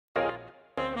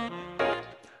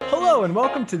Hello and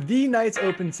welcome to the Knights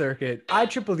Open Circuit,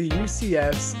 IEEE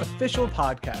UCF's official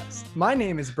podcast. My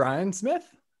name is Brian Smith.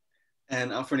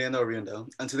 And I'm Fernando Oriundo.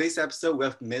 On today's episode, we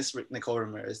have Miss Nicole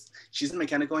Ramirez. She's a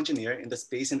mechanical engineer in the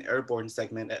Space and Airborne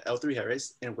segment at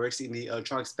L3Harris and works in the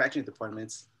electronics packaging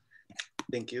departments.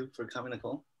 Thank you for coming,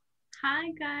 Nicole.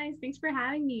 Hi guys, thanks for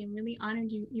having me. I'm really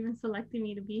honored you even selected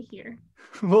me to be here.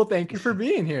 Well, thank you for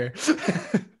being here.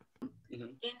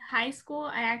 In high school,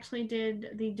 I actually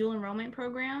did the dual enrollment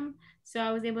program. So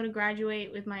I was able to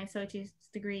graduate with my associate's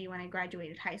degree when I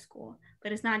graduated high school.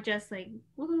 But it's not just like,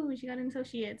 woohoo, she got an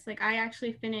associate's. Like I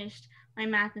actually finished my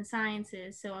math and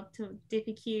sciences. So up to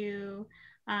DiffyQ,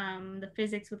 the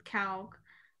physics with calc.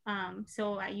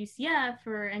 So at UCF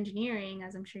for engineering,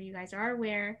 as I'm sure you guys are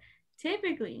aware,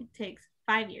 typically takes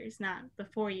 5 years, not the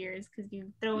 4 years, because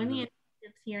you throw in the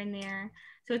internships here and there.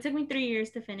 So it took me 3 years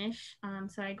to finish.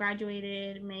 So I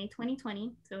graduated May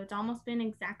 2020. So it's almost been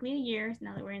exactly a year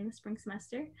now that we're in the spring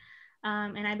semester.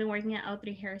 And I've been working at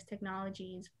L3Harris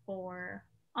Technologies for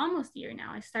almost a year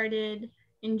now. I started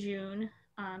in June.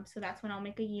 So that's when I'll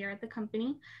make a year at the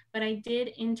company. But I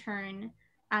did intern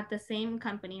at the same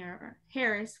company, or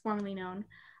Harris, formerly known,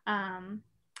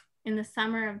 in the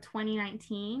summer of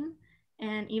 2019.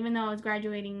 And even though I was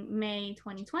graduating May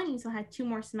 2020, so I had 2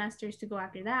 more semesters to go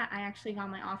after that, I actually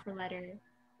got my offer letter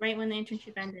right when the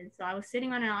internship ended. So I was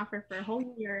sitting on an offer for a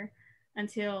whole year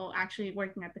until actually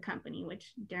working at the company,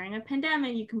 which during a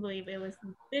pandemic, you can believe it was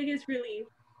the biggest relief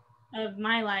of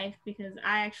my life, because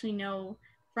I actually know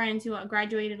friends who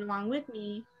graduated along with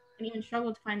me and even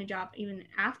struggled to find a job even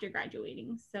after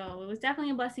graduating. So it was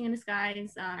definitely a blessing in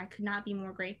disguise. I could not be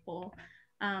more grateful.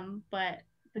 But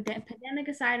the pandemic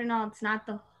aside and all, it's not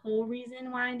the whole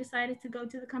reason why I decided to go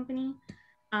to the company.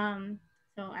 So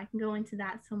I can go into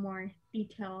that some more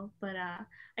detail. But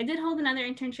I did hold another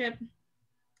internship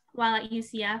while at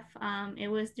UCF. It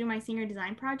was through my senior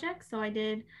design project. So I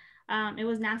did, it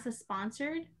was NASA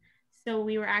sponsored. So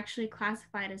we were actually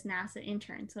classified as NASA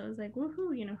interns. So I was like,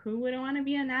 woohoo, you know, who wouldn't want to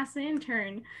be a NASA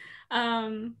intern?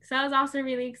 So that was also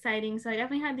really exciting. So I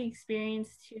definitely had the experience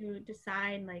to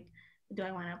decide, like, do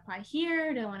I want to apply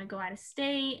here? Do I want to go out of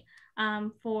state?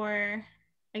 For,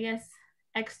 I guess,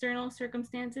 external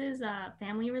circumstances,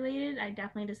 family related, I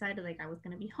definitely decided like I was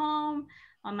going to be home.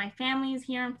 My family is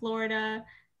here in Florida.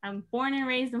 I'm born and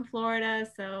raised in Florida.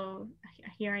 So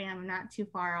here I am, not too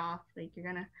far off. Like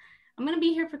I'm going to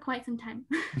be here for quite some time.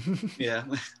 Yeah.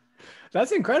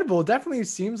 That's incredible. It definitely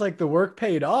seems like the work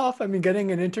paid off. I mean,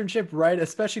 getting an internship right,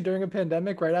 especially during a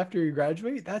pandemic, right after you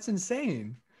graduate, that's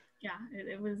insane. Yeah,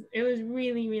 it was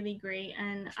really, really great.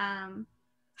 And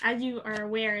as you are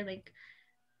aware, like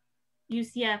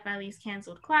UCF at least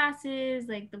canceled classes.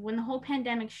 Like when the whole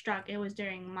pandemic struck, it was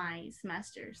during my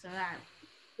semester. So that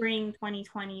spring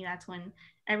 2020, that's when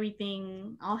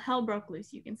everything, all hell broke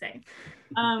loose, you can say.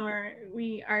 Or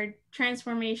our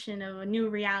transformation of a new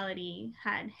reality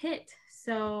had hit.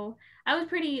 So I was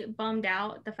pretty bummed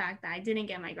out the fact that I didn't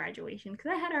get my graduation, because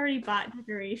I had already bought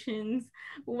decorations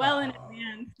well in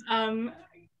advance,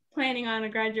 planning on a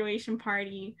graduation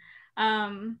party.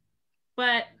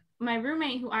 But my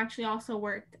roommate, who actually also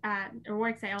works at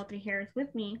L3Harris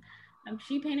with me,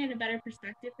 she painted a better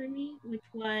perspective for me, which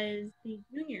was the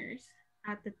juniors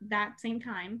at that same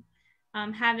time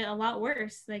have it a lot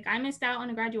worse. Like I missed out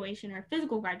on a graduation, or a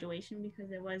physical graduation,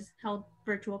 because it was held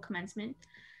virtual commencement.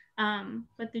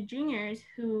 But the juniors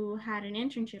who had an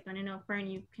internship, and I know Fern,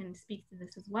 you can speak to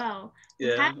this as well,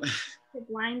 Yeah. had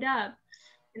lined up,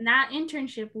 and that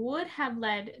internship would have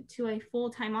led to a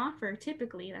full-time offer.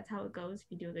 Typically, that's how it goes if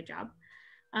you do a good job.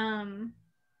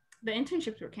 The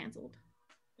internships were canceled.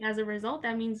 As a result,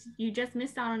 that means you just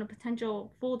missed out on a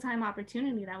potential full-time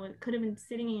opportunity that could have been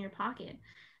sitting in your pocket.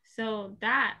 So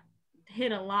that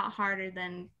hit a lot harder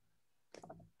than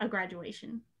a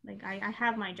graduation. Like I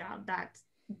have my job. That's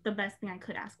the best thing I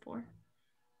could ask for.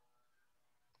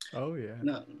 Oh yeah.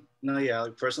 No, yeah.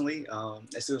 Like personally,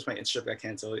 as soon as my internship got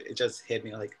canceled, it just hit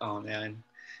me like, oh man,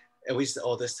 I wasted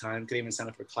all this time, couldn't even sign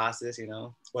up for classes, you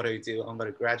know. What do? I'm about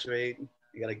to graduate.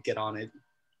 You gotta get on it.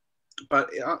 But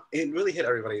it really hit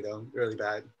everybody though, really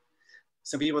bad.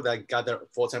 Some people that got their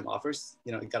full-time offers,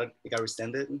 you know, it got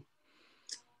rescinded.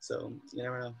 So you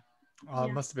never know. Oh,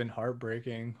 it must have been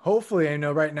heartbreaking. Hopefully, I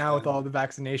know right now with Yeah. all the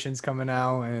vaccinations coming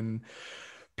out and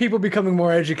people becoming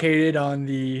more educated on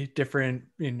the different,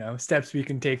 steps we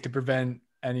can take to prevent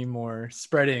any more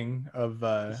spreading of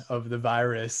the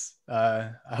virus.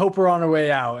 I hope we're on our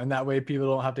way out, and that way people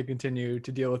don't have to continue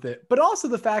to deal with it. But also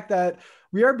the fact that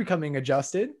we are becoming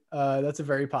adjusted. That's a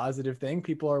very positive thing.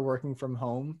 People are working from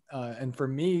home. And for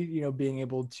me, being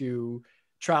able to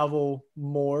travel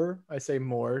more. I say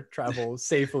more, travel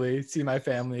safely, see my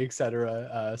family,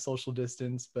 etc. Social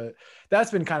distance, but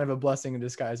that's been kind of a blessing in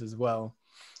disguise as well.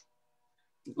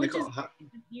 Which is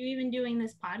you even doing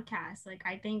this podcast. Like,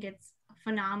 I think it's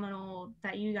phenomenal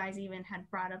that you guys even had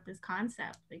brought up this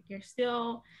concept. Like, you're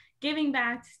still giving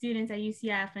back to students at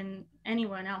UCF and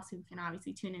anyone else who can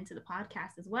obviously tune into the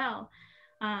podcast as well.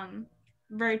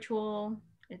 Virtual,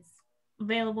 it's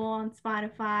available on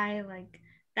Spotify. Like,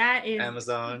 that is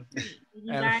Amazon.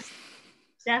 You guys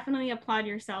definitely applaud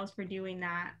yourselves for doing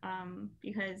that,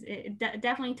 because it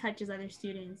definitely touches other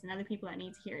students and other people that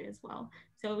need to hear it as well.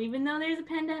 So even though there's a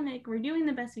pandemic, we're doing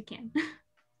the best we can.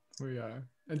 We are.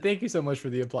 And thank you so much for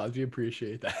the applause. We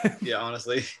appreciate that. Yeah,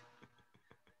 honestly.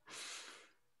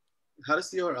 How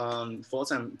does your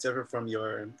full-time differ from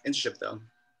your internship though?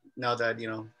 Now that, you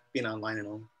know, being online and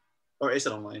all, or is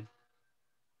it online?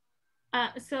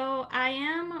 So I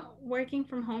am working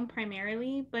from home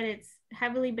primarily, but it's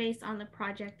heavily based on the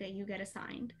project that you get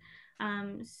assigned.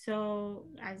 So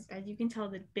as you can tell,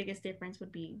 the biggest difference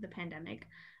would be the pandemic.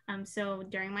 So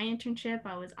during my internship,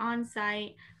 I was on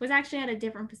site, was actually at a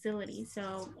different facility.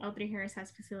 So L3Harris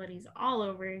has facilities all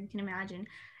over, you can imagine,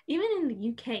 even in the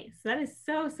UK. So that is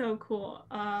so cool.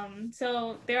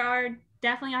 So there are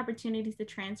definitely opportunities to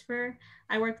transfer.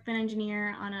 I worked with an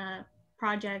engineer on a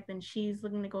project and she's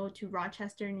looking to go to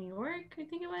Rochester, New York, I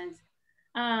think it was.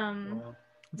 Wow.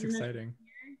 That's exciting.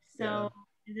 So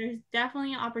there's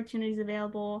definitely opportunities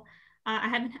available.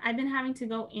 I've been having to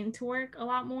go into work a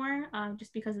lot more,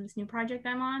 just because of this new project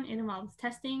I'm on. It involves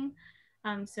testing,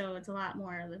 so it's a lot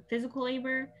more of the physical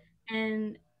labor.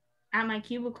 And at my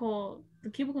cubicle, the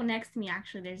cubicle next to me,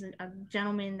 actually, there's a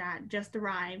gentleman that just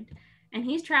arrived, and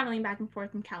he's traveling back and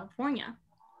forth from California.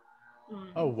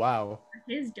 Oh wow!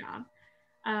 For his job.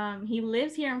 He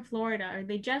lives here in Florida, or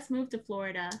they just moved to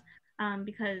Florida,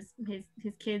 because his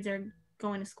kids are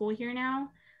going to school here now.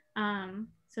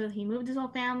 So he moved his whole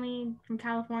family from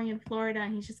California to Florida,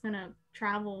 and he's just gonna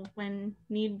travel when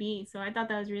need be. So I thought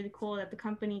that was really cool that the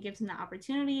company gives him the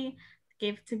opportunity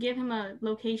to give him a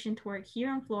location to work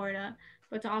here in Florida,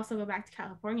 but to also go back to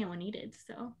California when needed.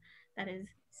 So that is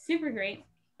super great.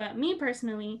 But me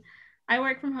personally, I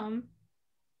work from home.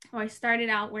 I started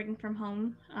out working from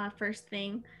home, first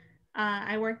thing.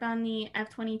 I worked on the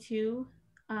F-22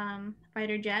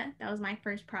 fighter jet. That was my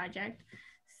first project.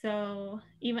 So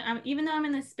even though I'm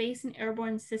in the Space and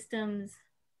Airborne Systems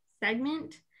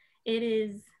segment, it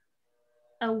is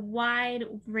a wide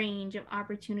range of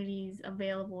opportunities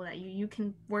available that you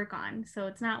can work on. So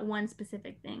it's not one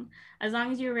specific thing. As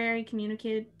long as you're very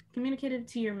communicative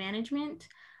to your management,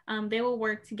 they will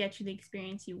work to get you the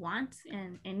experience you want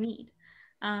and need.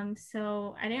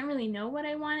 So I didn't really know what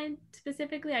I wanted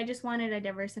specifically. I just wanted a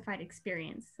diversified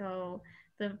experience. So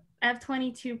the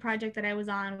F-22 project that I was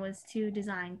on was to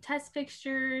design test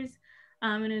fixtures.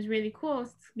 And it was really cool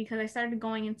because I started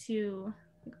going into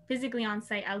physically on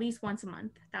site at least once a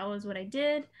month. That was what I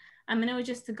did. And it was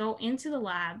just to go into the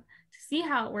lab to see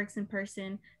how it works in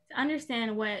person, to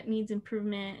understand what needs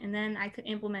improvement, and then I could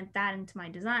implement that into my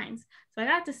designs. So I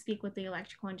got to speak with the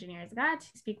electrical engineers. I got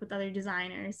to speak with other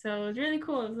designers. So it was really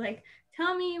cool. It was like,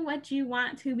 tell me what you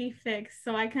want to be fixed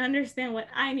so I can understand what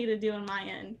I need to do on my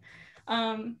end.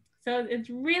 So it's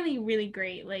really, really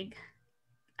great. Like,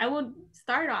 I would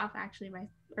start off actually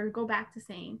or go back to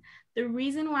saying the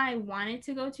reason why I wanted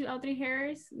to go to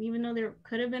L3Harris, even though there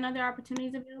could have been other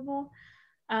opportunities available,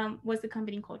 was the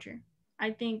company culture.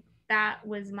 I think that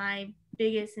was my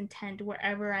biggest intent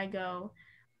wherever I go.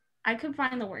 I could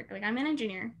find the work. Like, I'm an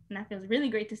engineer, and that feels really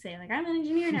great to say. Like, I'm an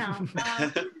engineer now.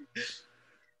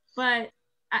 But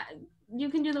you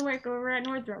can do the work over at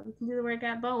Northrop. You can do the work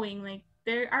at Boeing. Like,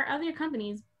 there are other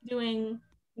companies doing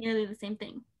nearly the same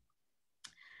thing.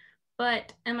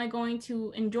 But am I going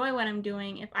to enjoy what I'm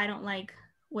doing if I don't like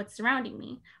what's surrounding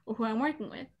me or who I'm working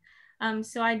with?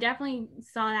 So I definitely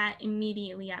saw that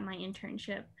immediately at my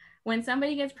internship. When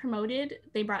somebody gets promoted,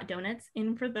 they brought donuts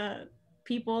in for the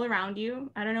people around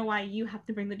you. I don't know why you have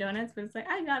to bring the donuts, but it's like,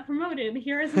 I got promoted.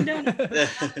 Here are some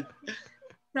donuts.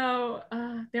 So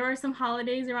there were some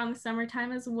holidays around the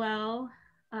summertime as well.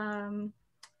 4th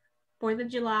of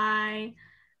July,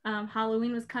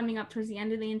 Halloween was coming up towards the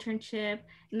end of the internship,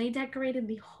 and they decorated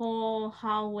the whole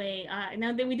hallway.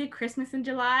 Now that we did Christmas in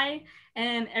July,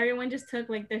 and everyone just took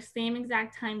like their same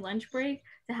exact time lunch break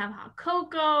to have hot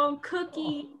cocoa,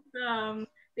 cookies.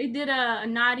 They did a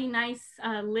naughty nice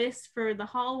list for the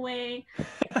hallway.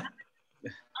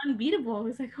 Unbeatable. It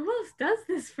was like, who else does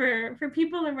this for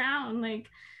people around? Like,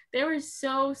 they were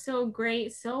so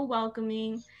great, so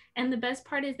welcoming. And the best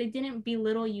part is they didn't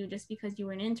belittle you just because you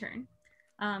were an intern.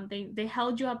 They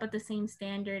held you up at the same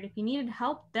standard. If you needed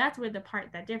help, that's where the part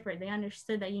that differed. They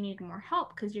understood that you needed more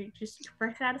help because you're just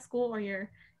fresh out of school or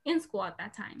you're in school at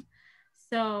that time.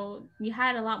 So you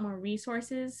had a lot more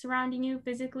resources surrounding you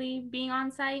physically being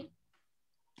on site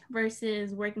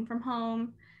versus working from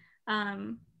home.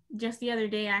 Just the other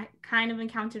day, I kind of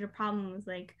encountered a problem. It was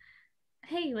like,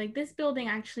 hey, like this building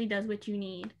actually does what you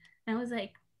need. And I was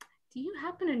like, do you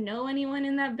happen to know anyone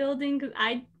in that building? Because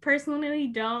I personally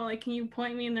don't. Like, can you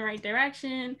point me in the right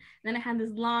direction? And then I had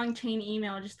this long chain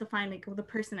email just to find like the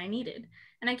person I needed.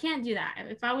 And I can't do that.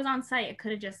 If I was on site, I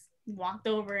could have just walked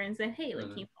over and said, hey, like,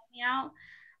 can you point me out?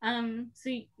 So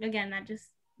again, that just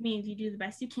means you do the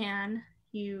best you can.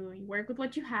 You work with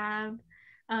what you have.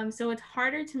 So it's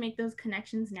harder to make those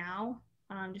connections now,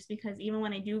 just because even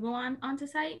when I do go onto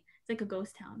site, it's like a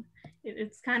ghost town.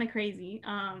 It's kind of crazy.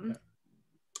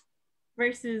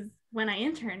 Versus when I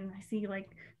intern, I see like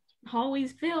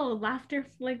hallways filled, laughter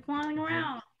like flying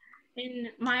around. In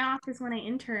my office when I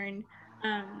interned,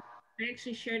 I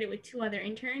actually shared it with 2 other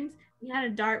interns. We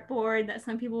had a dartboard that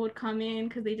some people would come in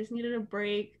because they just needed a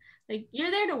break. Like,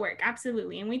 you're there to work,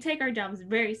 absolutely, and we take our jobs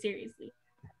very seriously.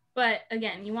 But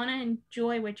again, you want to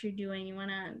enjoy what you're doing. You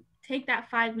want to take that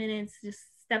 5 minutes, just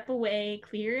step away,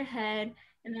 clear your head,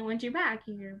 and then once you're back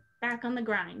on the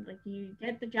grind. Like, you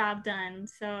get the job done.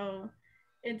 So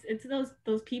it's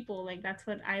those people. Like, that's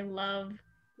what I love.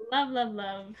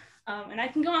 And I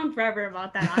can go on forever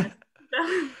about that,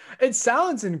 honestly. It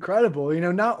sounds incredible.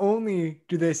 Not only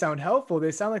do they sound helpful,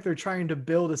 they sound like they're trying to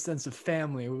build a sense of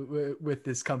family with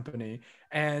this company.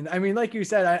 And I mean, like you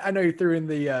said, I know you threw in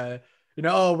the,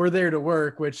 oh, we're there to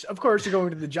work, which of course you're going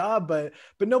to the job, but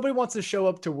nobody wants to show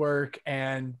up to work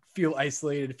and feel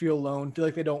isolated, feel alone, feel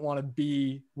like they don't want to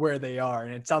be where they are.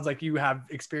 And it sounds like you have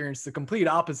experienced the complete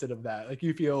opposite of that. Like,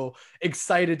 you feel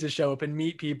excited to show up and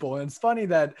meet people. And it's funny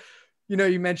that,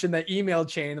 you mentioned that email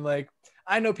chain. Like,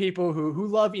 I know people who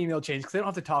love email chains because they don't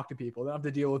have to talk to people. They don't have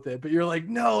to deal with it. But you're like,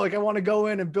 no, like, I want to go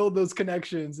in and build those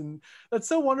connections. And that's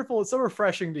so wonderful. It's so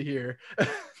refreshing to hear.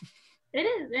 It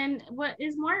is. And what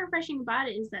is more refreshing about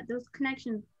it is that those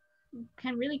connections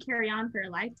can really carry on for a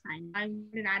lifetime. I've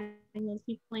been adding those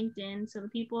people LinkedIn. So the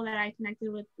people that I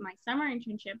connected with my summer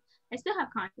internship, I still have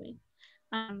contact with.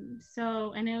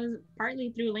 And it was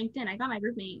partly through LinkedIn. I got my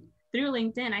roommate through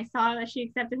LinkedIn. I saw that she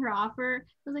accepted her offer.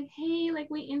 I was like, hey, like,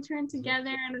 we interned together.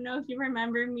 I don't know if you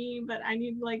remember me, but I'm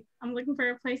looking for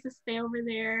a place to stay over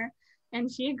there. And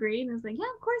she agreed and was like,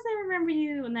 yeah, of course I remember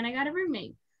you. And then I got a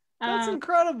roommate. That's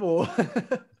incredible.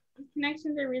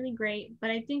 Connections are really great,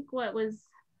 but I think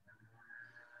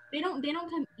they don't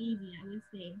come easy. I would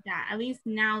say that at least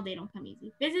now they don't come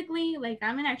easy. Physically, like,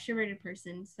 I'm an extroverted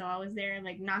person, so I was there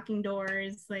like knocking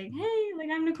doors, like, hey, like,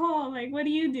 I'm Nicole, like, what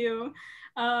do you do?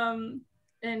 And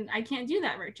I can't do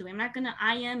that virtually. I'm not gonna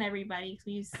IM everybody because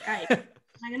we use Skype. I'm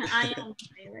not gonna IM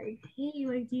like, hey,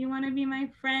 like, do you want to be my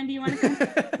friend? Do you want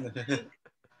to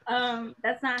come?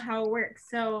 That's not how it works.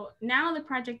 So now the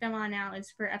project I'm on now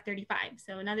is for F-35,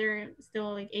 so another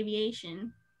still like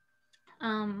aviation.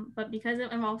 But because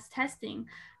it involves testing,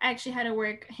 I actually had to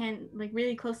work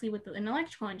really closely with an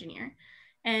electrical engineer.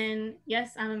 And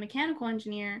yes, I'm a mechanical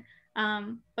engineer,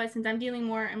 but since I'm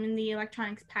in the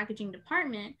electronics packaging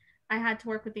department, I had to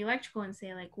work with the electrical and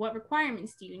say, like, what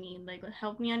requirements do you need? Like,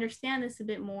 help me understand this a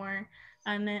bit more.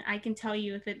 And then I can tell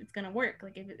you if it's going to work.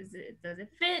 Like, does it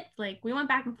fit? Like, we went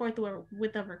back and forth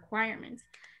with the requirements.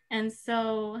 And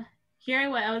so here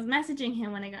I was messaging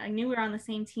him when I knew we were on the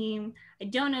same team. I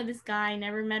don't know this guy,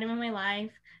 never met him in my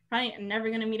life, probably never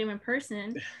going to meet him in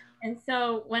person. And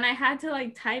so when I had to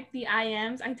like type the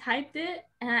IMs, I typed it,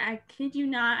 and I kid you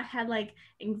not, I had like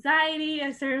anxiety.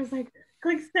 I started was like,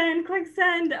 click send.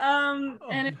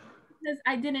 And it, because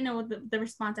I didn't know what the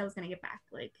response I was going to get back.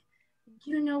 Like,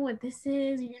 you don't know what this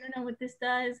is, you don't know what this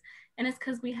does. And it's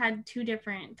because we had 2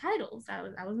 different titles. I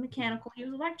was mechanical, he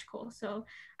was electrical. So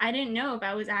I didn't know if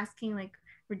I was asking like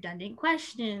redundant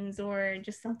questions or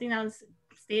just something that was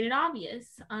stated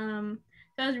obvious. So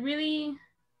it was really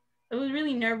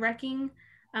nerve-wracking.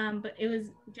 But it was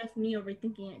just me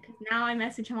overthinking it, because now I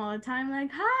message him all the time,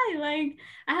 like, hi, like,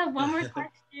 I have one more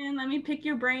question, let me pick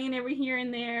your brain every here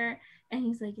and there. And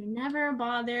he's like, you're never a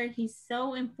bother. He's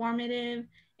so informative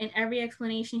in every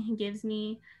explanation he gives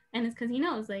me. And it's because he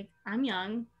knows, like, I'm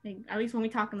young, like, at least when we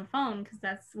talk on the phone, because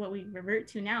that's what we revert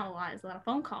to now a lot, is a lot of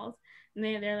phone calls. And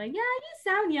they're like, yeah, you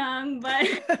sound young, but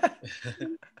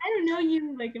I don't know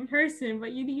you like in person,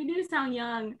 but you do sound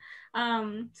young.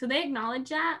 So they acknowledge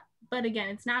that. But again,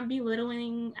 it's not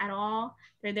belittling at all.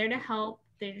 They're there to help.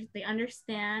 They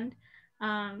understand.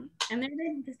 And they're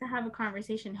there just to have a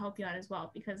conversation, help you out as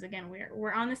well, because again,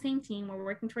 we're on the same team, we're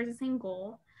working towards the same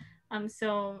goal.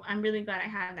 So I'm really glad I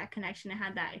had that connection. I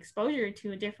had that exposure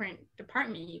to a different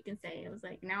department, you can say. It was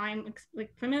like, now I'm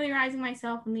like familiarizing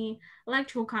myself in the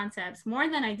electrical concepts more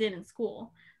than I did in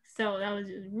school. So that was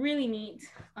just really neat.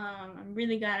 I'm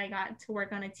really glad I got to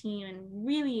work on a team and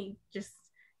really just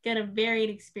get a varied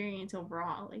experience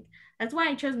overall. Like, that's why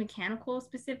I chose mechanical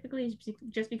specifically,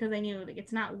 just because I knew like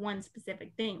it's not one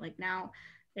specific thing. Like, now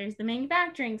there's the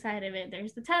manufacturing side of it,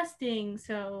 there's the testing,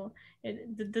 so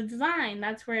the design,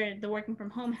 that's where the working from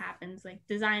home happens. Like,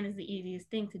 design is the easiest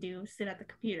thing to do, sit at the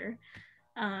computer.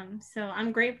 So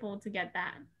I'm grateful to get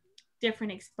that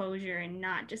different exposure and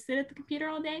not just sit at the computer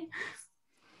all day.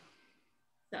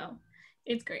 So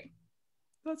it's great.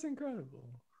 That's incredible.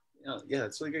 Yeah,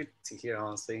 it's really great to hear,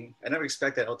 honestly. I never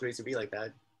expected L3 to be like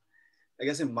that. I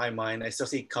guess in my mind, I still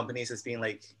see companies as being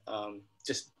like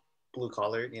just blue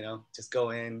collar, you know, just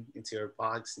go into your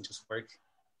box and just work.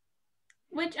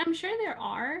 Which I'm sure there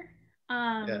are.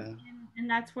 Yeah. And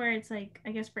that's where it's like,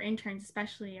 I guess for interns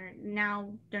especially, or now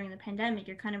during the pandemic,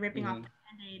 you're kind of ripping off the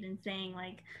Band-Aid and saying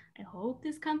like, I hope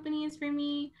this company is for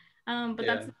me. But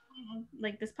that's the point of,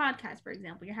 like, this podcast, for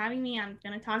example. You're having me, I'm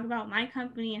going to talk about my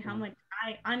company and how much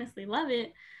I honestly love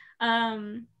it.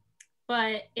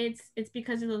 But it's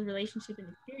because of those relationship and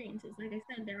experiences. Like I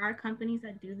said, there are companies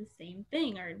that do the same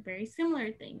thing or very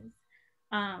similar things.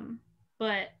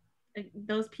 But like,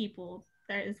 those people,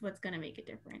 that is what's going to make a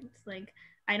difference. Like,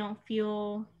 I don't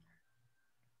feel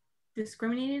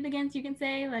discriminated against, you can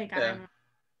say. Like,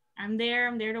 I'm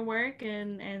there to work,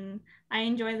 and I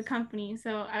enjoy the company.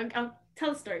 So I'll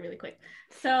tell a story really quick.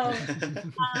 So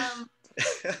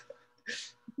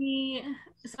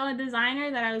a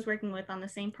designer that I was working with on the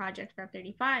same project for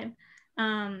F-35,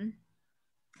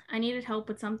 I needed help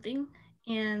with something,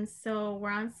 and so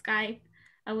we're on Skype.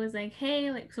 I was like,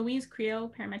 hey, like, so we use Creo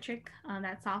Parametric,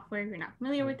 that software. If you're not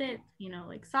familiar with it, you know,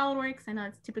 like SolidWorks, I know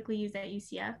it's typically used at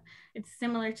UCF. It's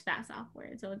similar to that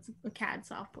software, so it's a CAD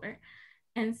software.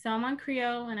 And so I'm on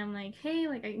Creo, and I'm like, hey,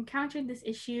 like, I encountered this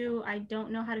issue. I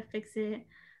don't know how to fix it.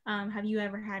 Have you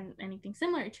ever had anything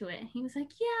similar to it? He was like,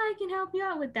 yeah, I can help you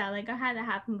out with that. Like, I had that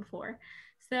happen before.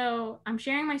 So I'm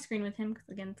sharing my screen with him because,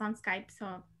 again, it's on Skype,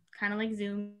 so kind of like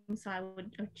Zoom. So I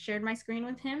shared my screen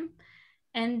with him.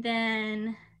 And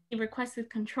then he requested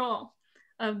control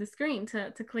of the screen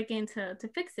to click in to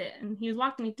fix it. And he was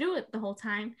walking me through it the whole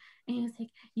time. And he was like,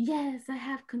 yes, I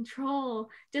have control,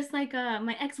 just like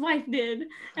my ex-wife did.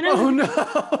 And I was like,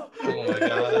 no. Oh my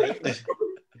God.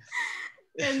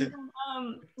 And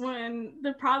when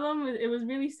the problem was, it was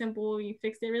really simple. We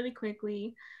fixed it really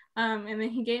quickly. And then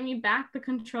he gave me back the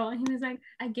control. He was like,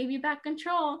 I gave you back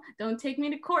control. Don't take me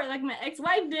to court like my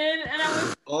ex-wife did. And I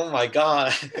was, oh my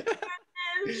God.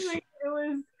 like, it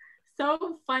was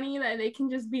so funny that they can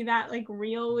just be that like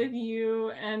real with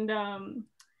you. And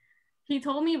he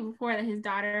told me before that his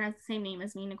daughter has the same name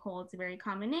as me, Nicole. It's a very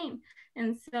common name.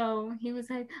 And so he was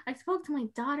like, I spoke to my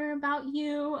daughter about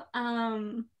you.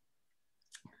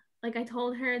 Like, I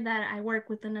told her that I work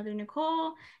with another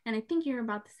Nicole, and I think you're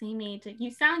about the same age. Like, you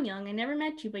sound young. I never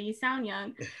met you, but you sound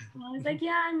young. And I was like,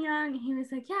 yeah, I'm young. And he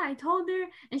was like, yeah, I told her.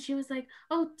 And she was like,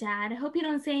 oh, Dad, I hope you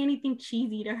don't say anything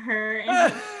cheesy to her.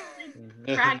 And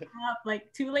he cracked up,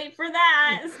 like, too late for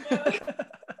that. So.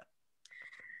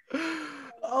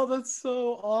 Oh, that's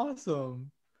so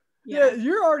awesome. Yeah,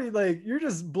 you're already like, you're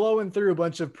just blowing through a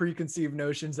bunch of preconceived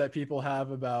notions that people have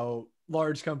about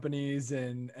large companies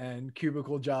and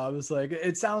cubicle jobs. Like,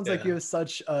 it sounds like you have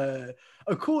such a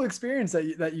cool experience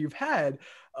that you've had.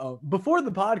 Before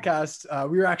the podcast,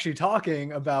 we were actually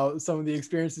talking about some of the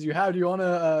experiences you had. Do you want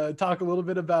to talk a little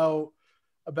bit about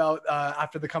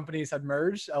after the companies had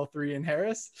merged, L3 and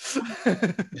Harris?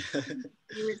 Favorite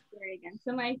story again.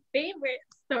 So my favorite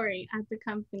story at the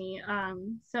company.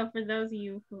 So for those of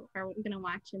you who are going to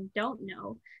watch and don't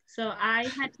know, so I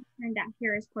had turned at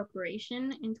Harris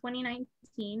Corporation in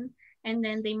 2019, and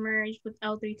then they merged with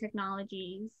L3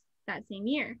 Technologies that same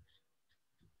year.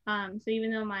 So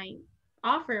even though my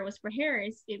offer was for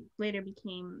Harris, it later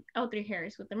became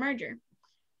L3Harris with the merger.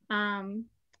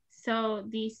 So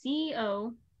the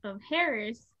CEO of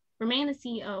Harris remained the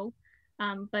CEO,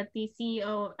 but the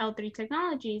CEO of L3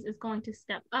 Technologies is going to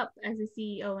step up as a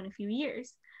CEO in a few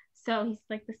years. So he's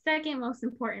like the second most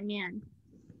important man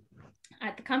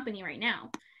at the company right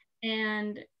now.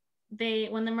 And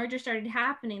when the merger started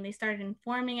happening, they started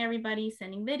informing everybody,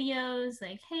 sending videos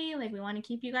like, hey, like, we want to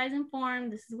keep you guys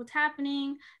informed. This is what's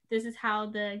happening. This is how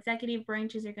the executive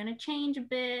branches are going to change a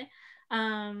bit.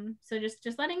 So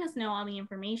just letting us know all the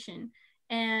information.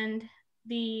 And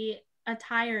the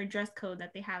attire or dress code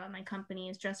that they have at my company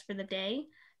is dress for the day.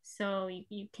 So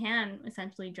you can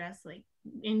essentially dress like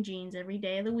in jeans every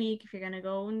day of the week if you're going to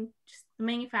go in just the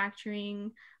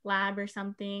manufacturing lab or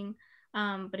something.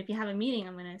 But if you have a meeting,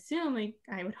 I'm going to assume, like,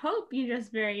 I would hope you dress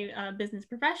very business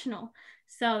professional.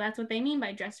 So that's what they mean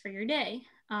by dress for your day.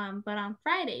 But on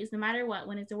Fridays, no matter what,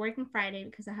 when it's a working Friday,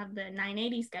 because I have the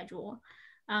 980 schedule,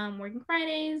 working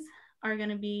Fridays are going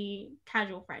to be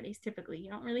casual Fridays. Typically, you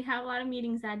don't really have a lot of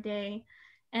meetings that day.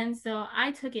 And so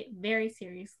I took it very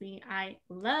seriously. I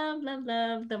love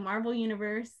the Marvel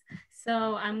Universe.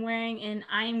 So I'm wearing an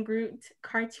I Am Groot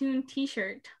cartoon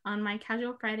t-shirt on my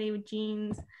casual Friday with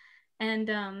jeans.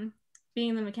 And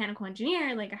being the mechanical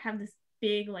engineer, like, I have this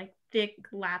big, like, thick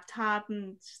laptop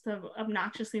and just an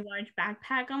obnoxiously large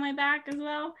backpack on my back as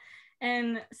well.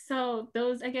 And so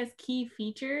those, I guess, key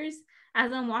features,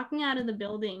 as I'm walking out of the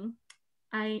building,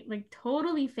 I like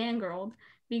totally fangirled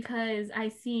because I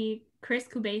see Chris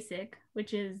Kubasik,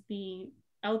 which is the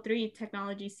L3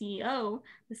 Technology CEO,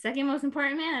 the second most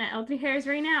important man at L3Harris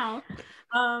right now.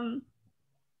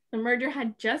 The merger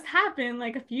had just happened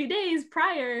like a few days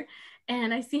prior,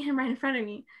 and I see him right in front of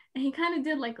me. And he kind of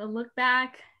did like a look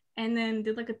back and then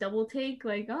did like a double take,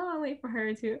 like, oh, I'll wait for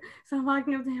her to. So I'm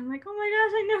walking up to him like, oh my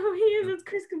gosh, I know who he is. It's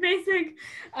Chris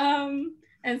Kubasik.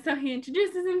 And so he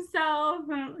introduces himself.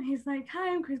 And he's like, hi,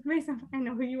 I'm Chris Kubasik. I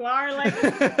know who you are. Like,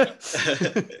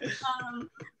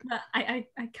 but I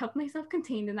kept myself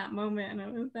contained in that moment. And I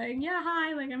was like, yeah,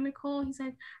 hi, like, I'm Nicole. He's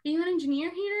like, are you an engineer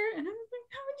here? And I was like,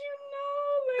 how would you know?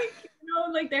 Like,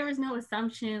 like, there was no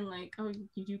assumption, like, oh,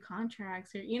 you do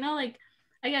contracts, or, like,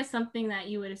 I guess something that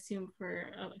you would assume for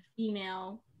a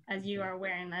female, as you are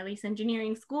aware, in at least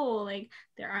engineering school, like,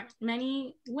 there aren't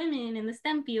many women in the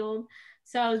STEM field.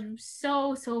 So I was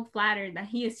so flattered that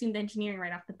he assumed engineering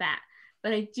right off the bat.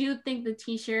 But I do think the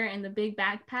t-shirt and the big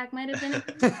backpack might have been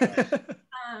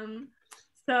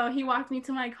so he walked me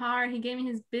to my car. He gave me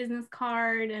his business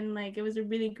card, and like, it was a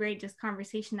really great just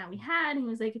conversation that we had. He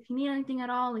was like, if you need anything at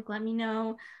all, like, let me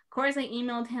know. Of course, I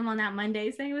emailed him on that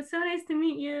Monday saying it was so nice to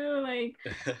meet you. Like,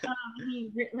 he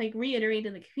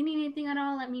reiterated, like, if you need anything at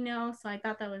all, let me know. So I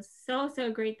thought that was so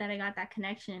great that I got that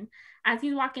connection. As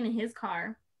he's walking in his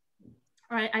car,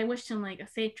 I wished him like a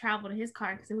safe travel to his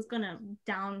car because it was gonna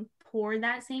downpour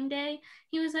that same day.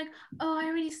 He was like, oh, I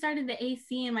already started the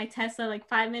AC in my Tesla like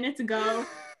 5 minutes ago.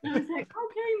 And I was like,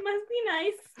 okay, must be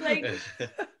nice. Like,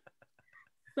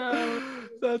 so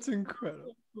that's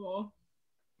incredible. Cool.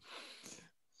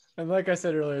 And like I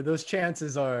said earlier, those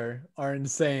chances are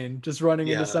insane. Just running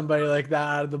into somebody like that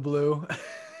out of the blue.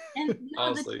 And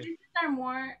honestly, the chances are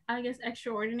more, I guess,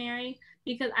 extraordinary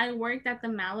because I worked at the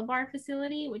Malabar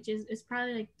facility, which is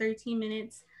probably like 13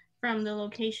 minutes from the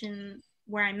location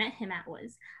where I met him at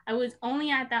was. I was only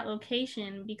at that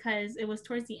location because it was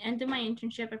towards the end of my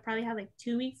internship. I probably had like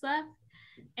 2 weeks left.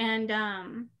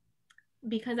 And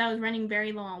because I was running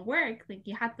very low on work, like,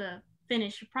 you have to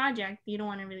finish a project. You don't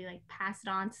want to really like pass it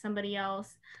on to somebody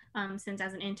else since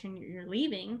as an intern you're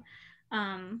leaving.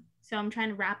 So I'm trying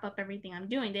to wrap up everything I'm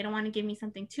doing. They don't want to give me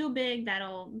something too big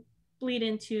that'll bleed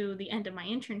into the end of my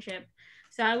internship.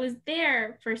 So I was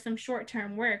there for some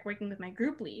short-term work working with my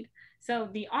group lead. So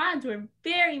the odds were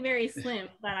very, very slim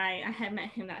that I had met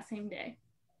him that same day.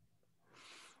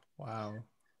 Wow.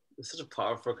 It's such a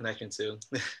powerful connection too.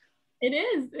 It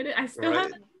is. I still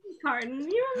have a card. And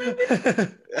you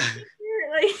remember?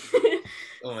 Like,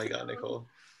 oh my God, Nicole.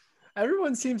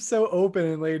 Everyone seems so open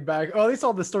and laid back. Oh, at least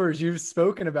all the stories you've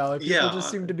spoken about. Like, people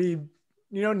just seem to be,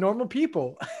 normal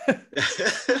people.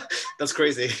 That's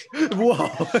crazy. Whoa.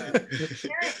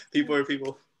 People are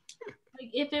people.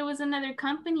 Like, if it was another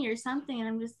company or something, and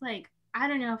I'm just like, I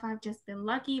don't know if I've just been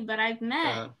lucky, but I've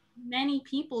met many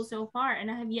people so far, and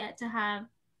I have yet to have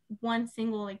one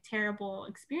single like terrible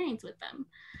experience with them.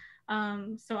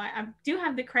 So I do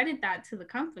have to credit that to the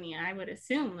company. I would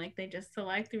assume like they just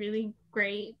select really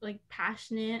great, like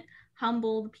passionate,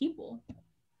 humbled people.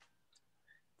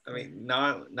 I mean,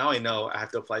 now I know I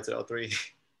have to apply to L3.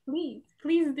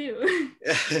 Please do.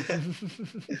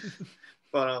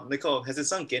 But Nicole, has it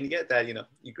sunk in yet that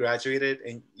you graduated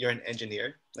and you're an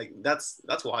engineer? Like that's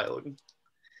wild.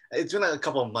 It's been like a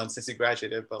couple of months since you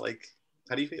graduated, but like,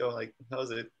 how do you feel? Like, how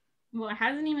is it? Well, it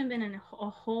hasn't even been a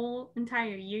whole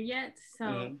entire year yet.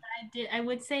 So I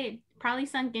would say it probably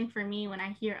sunk in for me when I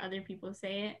hear other people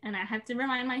say it. And I have to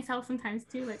remind myself sometimes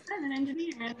too, like, I'm an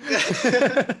engineer.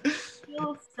 It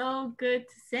feels so good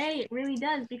to say. It really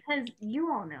does, because you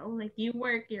all know, like, you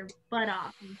work your butt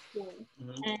off in school.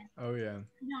 And I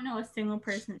don't know a single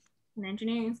person in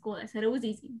engineering school that said it was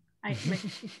easy.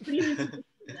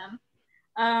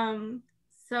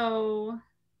 So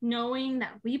knowing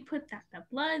that we put the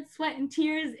blood, sweat, and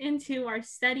tears into our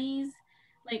studies,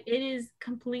 like it is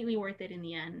completely worth it in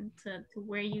the end to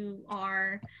where you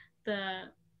are.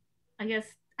 I guess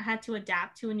I had to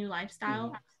adapt to a new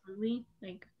lifestyle. Absolutely.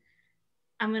 Like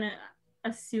I'm gonna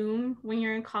assume when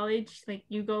you're in college, like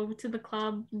you go to the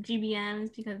club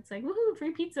GBMs because it's like woohoo,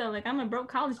 free pizza. Like I'm a broke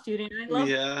college student. I love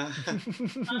that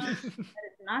is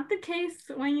not the case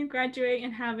when you graduate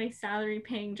and have a salary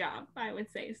paying job, I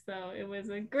would say. So it was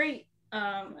a great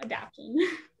adaptation.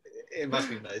 It must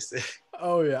be nice.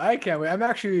 Oh yeah, I can't wait. I'm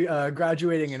actually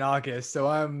graduating in August, so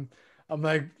I'm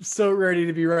like so ready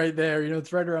to be right there. You know,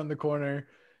 it's right around the corner.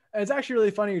 And it's actually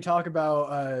really funny you talk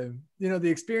about you know, the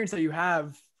experience that you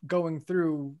have going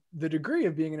through the degree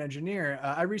of being an engineer.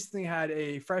 I recently had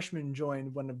a freshman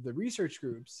join one of the research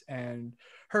groups, and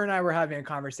her and I were having a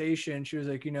conversation. She was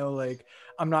like, you know, like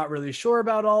I'm not really sure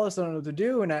about all this. I don't know what to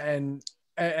do, and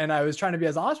I was trying to be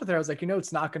as honest with her. I was like, you know,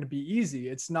 it's not going to be easy.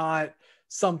 It's not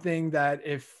something that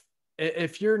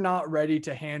if you're not ready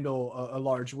to handle a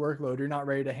large workload, you're not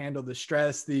ready to handle the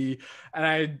stress, and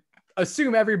I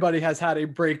assume everybody has had a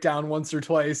breakdown once or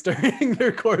twice during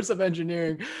their course of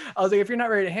engineering. I was like, if you're not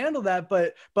ready to handle that,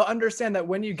 but understand that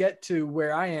when you get to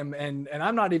where I am, and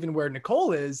I'm not even where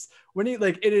Nicole is, when you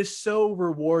like, it is so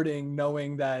rewarding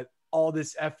knowing that all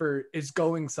this effort is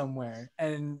going somewhere,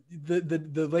 and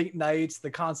the late nights,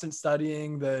 the constant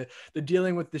studying, the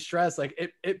dealing with the stress, like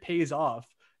it pays off.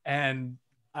 And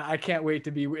I can't wait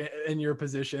to be in your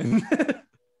position.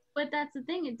 But that's the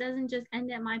thing, it doesn't just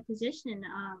end at my position.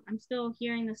 I'm still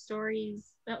hearing the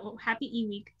stories. Happy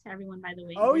E-Week to everyone, by the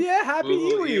way. Oh yeah, happy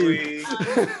E-Week.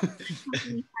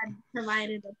 We had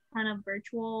provided a ton of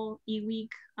virtual E-Week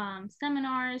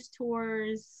seminars,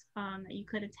 tours that you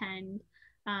could attend.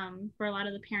 For a lot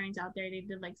of the parents out there, they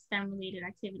did like STEM related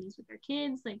activities with their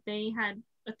kids. Like they had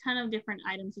a ton of different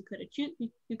items you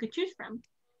could choose from.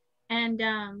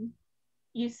 And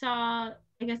you saw,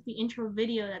 I guess, the intro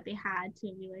video that they had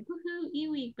to be like, woohoo,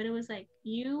 E-Week, but it was like,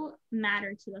 you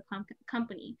matter to the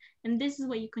company, and this is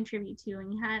what you contribute to.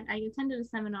 And I attended a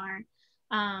seminar,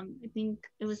 I think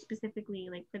it was specifically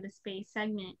like for the space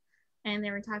segment, and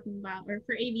they were talking about, or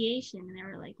for aviation, and they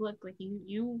were like, look, like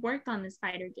you worked on this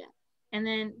fighter jet, and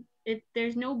then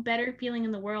there's no better feeling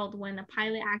in the world when the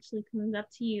pilot actually comes up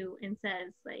to you and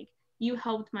says, like, you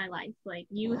helped my life, like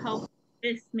you helped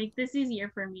make this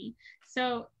easier for me.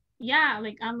 So yeah,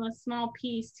 like I'm a small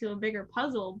piece to a bigger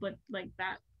puzzle, but like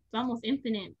that, it's almost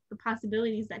infinite, the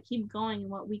possibilities that keep going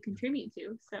and what we contribute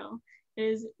to. So it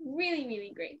is really,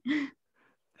 really great.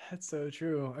 That's so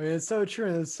true. I mean, it's so true,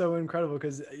 and it's so incredible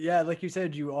because, yeah, like you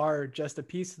said, you are just a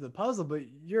piece of the puzzle, but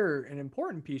you're an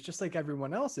important piece, just like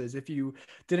everyone else is. If you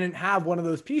didn't have one of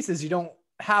those pieces, you don't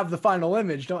have the final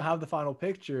image, don't have the final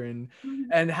picture, and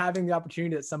having the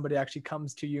opportunity that somebody actually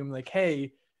comes to you and like,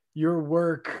 hey, your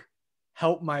work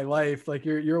helped my life, like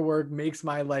your work makes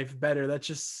my life better. That's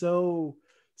just so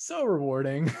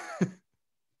rewarding.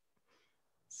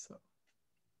 So,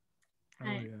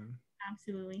 yeah.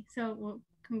 Absolutely. So, well,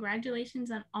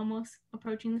 congratulations on almost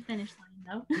approaching the finish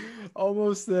line, though.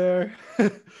 Almost there.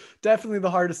 Definitely the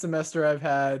hardest semester I've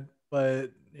had, but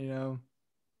you know,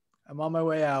 I'm on my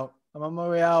way out.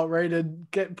 Ready to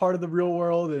get part of the real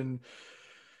world and,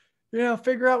 you know,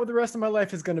 figure out what the rest of my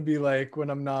life is going to be like when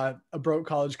I'm not a broke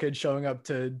college kid showing up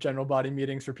to general body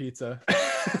meetings for pizza.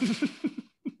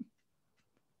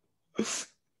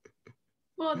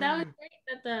 Well, that was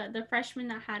great that the freshman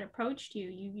that had approached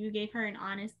you gave her an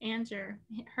honest answer.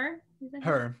 It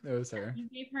was her. You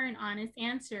gave her an honest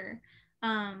answer.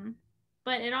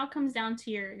 But it all comes down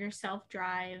to your self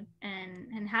drive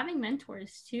and having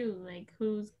mentors too, like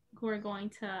who are going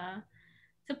to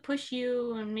push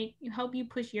you and help you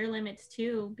push your limits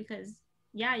too, because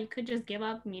yeah, you could just give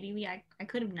up immediately. I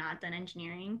could have not done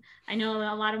engineering. I know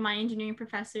a lot of my engineering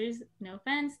professors, no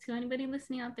offense to anybody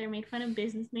listening out there, made fun of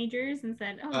business majors and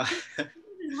said, oh, this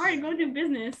is hard, go do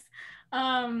business.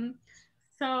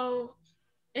 So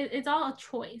it's all a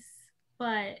choice,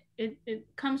 but it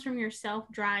comes from your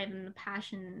self-drive and the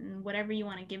passion and whatever you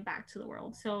want to give back to the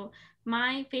world. So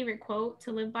my favorite quote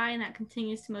to live by and that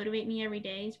continues to motivate me every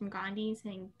day is from Gandhi,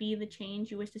 saying, be the change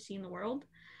you wish to see in the world.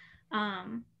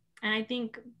 And I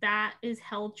think that is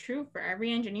held true for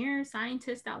every engineer,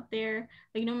 scientist out there.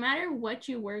 Like no matter what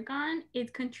you work on, it's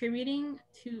contributing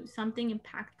to something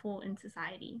impactful in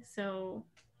society. So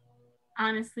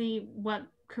honestly, what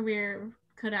career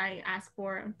could I ask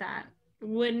for that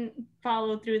wouldn't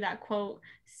follow through that quote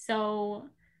so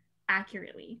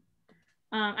accurately?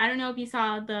 I don't know if you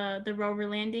saw the rover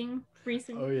landing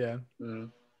recently. Oh yeah.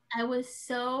 I was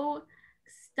so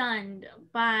stunned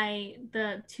by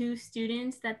the two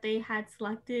students that they had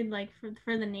selected, like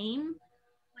for the name.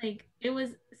 Like it was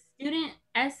student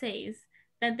essays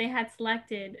that they had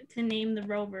selected to name the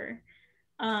rover.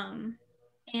 Um,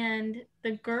 and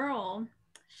the girl,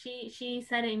 she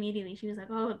said it immediately. She was like,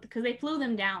 "Oh, because they flew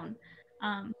them down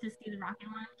to see the rocket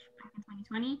launch back in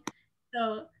 2020."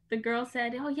 So the girl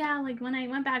said, "Oh yeah, like when I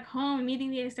went back home,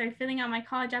 immediately I started filling out my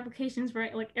college applications for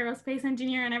like aerospace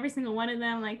engineer, and every single one of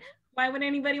them, like, why would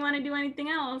anybody want to do anything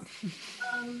else?"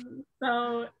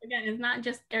 So again, it's not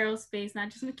just aerospace, not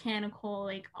just mechanical,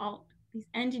 like all these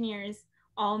engineers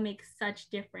all make such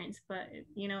difference, but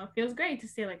you know, it feels great to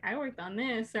say like I worked on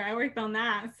this or I worked on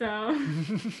that. So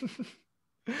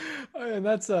and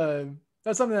that's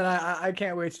something that I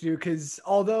can't wait to do, because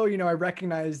although, you know, I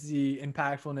recognize the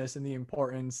impactfulness and the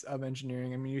importance of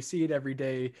engineering, I mean, you see it every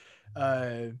day.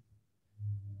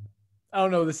 I don't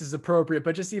know if this is appropriate,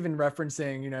 but just even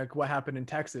referencing, you know, like what happened in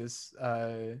Texas,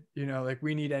 you know, like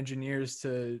we need engineers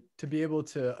to be able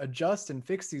to adjust and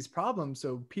fix these problems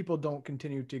so people don't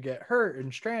continue to get hurt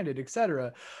and stranded,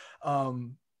 etc.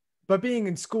 But being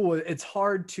in school, it's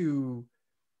hard to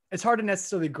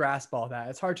necessarily grasp all that.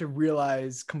 It's hard to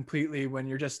realize completely when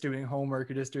you're just doing homework,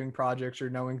 you're just doing projects, or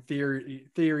knowing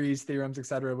theories, theorems,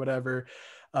 etc., whatever.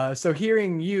 So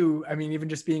hearing you, I mean, even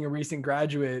just being a recent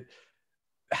graduate,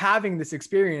 having this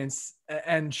experience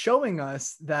and showing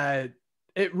us that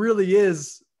it really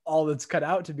is all it's cut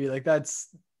out to be, like, that's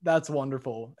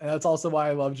wonderful. And that's also why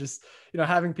I love just, you know,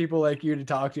 having people like you to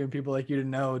talk to and people like you to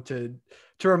know, to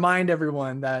remind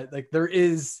everyone that like there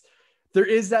is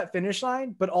that finish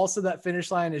line, but also that finish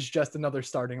line is just another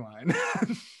starting line.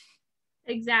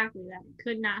 exactly, that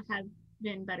could not have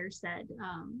been better said.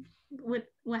 With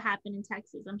what happened in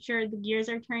Texas, I'm sure the gears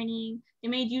are turning. It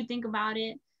made you think about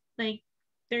it. Like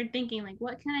they're thinking like,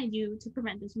 what can I do to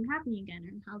prevent this from happening again,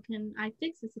 and how can I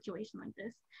fix a situation like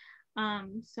this?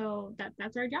 So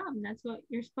that's our job, and that's what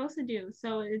you're supposed to do.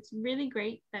 So it's really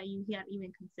great that you have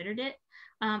even considered it.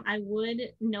 I would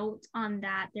note on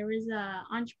that there was a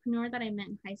entrepreneur that I met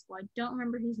in high school. I don't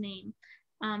remember his name,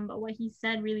 but what he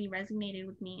said really resonated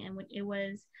with me, and it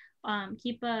was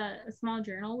keep a small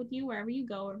journal with you wherever you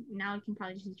go. Or now you can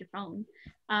probably just use your phone.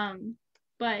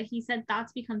 But he said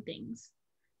thoughts become things.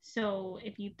 So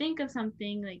if you think of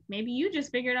something, like maybe you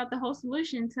just figured out the whole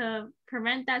solution to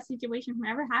prevent that situation from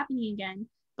ever happening again,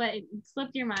 but it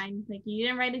slipped your mind, like you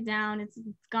didn't write it down, it's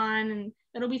gone, and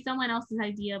it'll be someone else's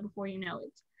idea before you know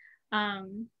it.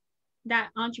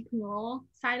 That entrepreneurial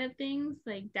side of things,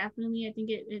 like definitely I think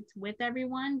it's with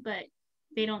everyone, but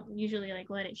they don't usually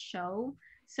like let it show.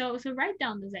 So write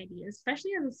down those ideas,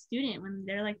 especially as a student when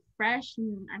they're like fresh.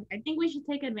 And I think we should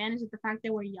take advantage of the fact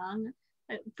that we're young.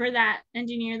 For that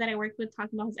engineer that I worked with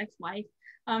talking about his ex-wife,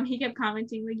 he kept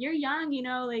commenting like, you're young, you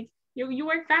know, like you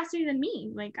work faster than me.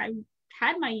 Like I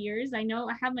had my years, I know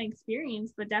I have my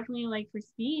experience, but definitely like for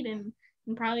speed and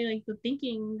probably like the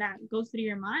thinking that goes through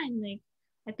your mind, like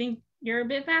I think you're a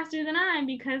bit faster than I am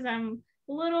because I'm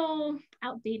a little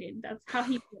outdated. That's how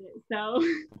he put it. So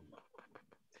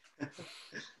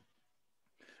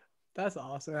That's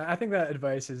awesome. I think that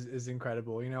advice is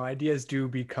incredible. You know, ideas do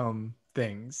become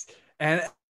things. And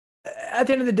at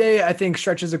the end of the day, I think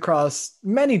stretches across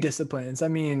many disciplines. I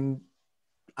mean,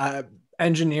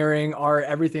 engineering, art,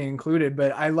 everything included,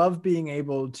 but I love being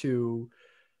able to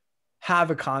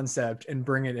have a concept and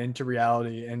bring it into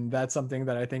reality. And that's something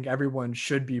that I think everyone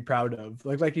should be proud of.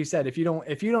 Like you said, if you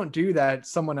don't do that,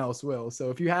 someone else will. So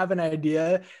if you have an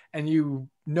idea and you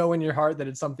know in your heart that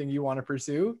it's something you want to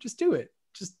pursue, just do it.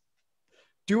 Just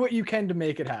do what you can to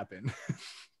make it happen.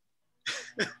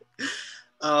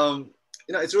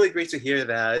 You know, it's really great to hear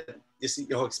that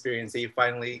your whole experience, that you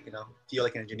finally, you know, feel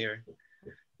like an engineer.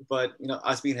 But, you know,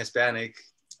 us being Hispanic,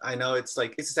 I know it's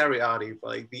like, it's a sad reality, but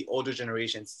like the older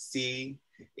generations see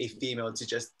a female to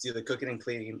just do the cooking and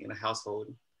cleaning in a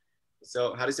household.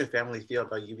 So how does your family feel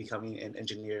about you becoming an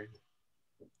engineer?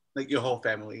 Like your whole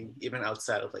family, even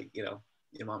outside of like, you know,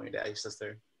 your mom, your dad, your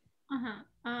sister.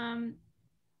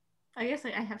 I guess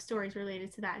I have stories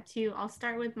related to that too. I'll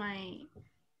start with my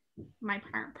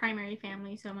primary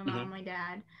family, so my mom and my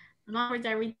dad. My mom reads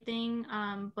everything,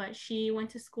 but she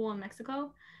went to school in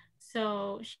Mexico,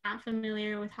 so she's not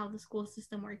familiar with how the school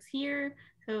system works here.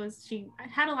 So she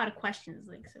had a lot of questions,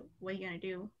 like, so what are you gonna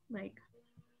do? Like,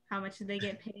 how much do they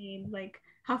get paid? Like,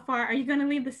 how far are you gonna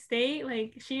leave the state?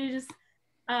 Like, she was just,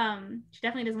 she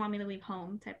definitely doesn't want me to leave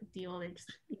home, type of deal.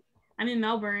 I'm in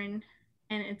Melbourne,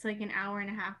 and it's like an hour and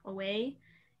a half away,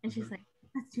 and she's like,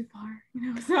 that's too far, you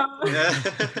know. So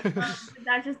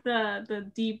that's just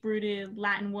the deep rooted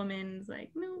Latin woman's like,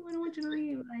 no, I don't want you to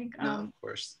leave. Like, no, of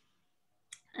course.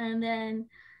 And then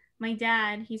my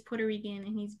dad, he's Puerto Rican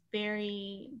and he's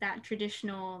very that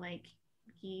traditional, like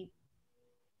he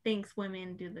thinks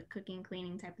women do the cooking,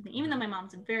 cleaning type of thing. Even though my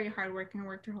mom's a very hard worker and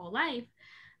worked her whole life,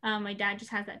 my dad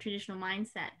just has that traditional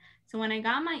mindset. So when I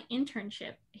got my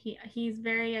internship, he's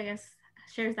very, I guess,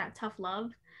 shares that tough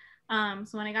love.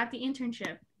 So when I got the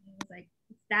internship, he was like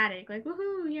ecstatic, like,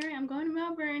 woohoo, here I am going to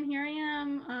Melbourne, here I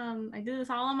am. I did this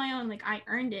all on my own. Like I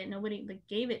earned it. Nobody like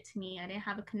gave it to me. I didn't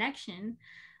have a connection.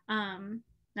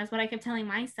 That's what I kept telling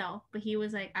myself. But he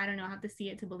was like, I don't know, I have to see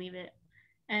it to believe it.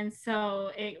 And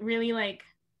so it really like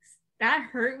that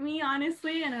hurt me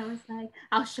honestly. And I was like,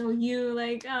 I'll show you.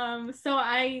 Like, so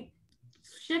I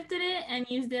shifted it and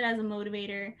used it as a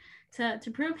motivator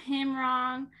to prove him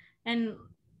wrong and a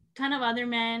ton of other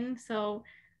men. So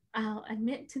I'll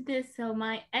admit to this. So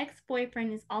my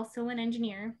ex-boyfriend is also an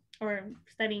engineer or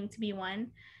studying to be one.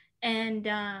 And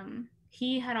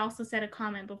he had also said a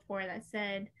comment before that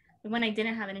said, when I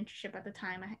didn't have an internship at the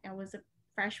time, I was a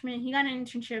freshman. He got an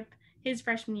internship his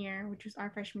freshman year, which was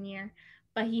our freshman year,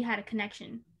 but he had a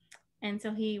connection. And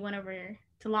so he went over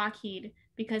to Lockheed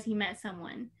because he met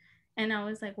someone. And I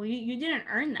was like, well, you didn't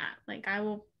earn that. Like, I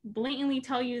will blatantly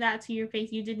tell you that to your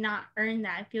face. You did not earn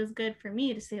that. It feels good for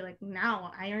me to say, like,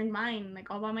 now I earned mine, like,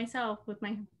 all by myself with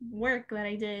my work that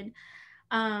I did.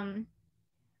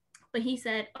 But he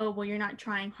said, oh, well, you're not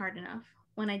trying hard enough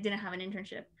when I didn't have an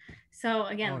internship. So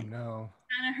again, like, no,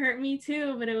 kind of hurt me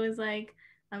too, but it was like,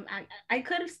 I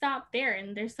could have stopped there.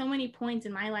 And there's so many points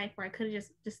in my life where I could have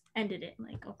just ended it.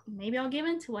 Like, okay, maybe I'll give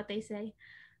in to what they say.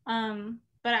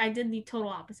 But I did the total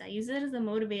opposite. I used it as a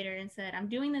motivator and said, I'm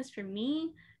doing this for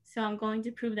me, so I'm going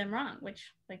to prove them wrong,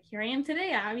 which like here I am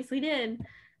today. I obviously did.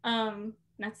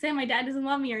 Not to say my dad doesn't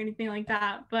love me or anything like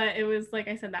that, but it was, like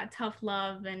I said, that tough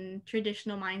love and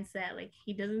traditional mindset. Like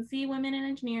he doesn't see women in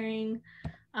engineering.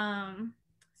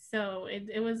 So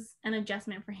it was an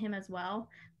adjustment for him as well.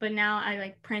 But now I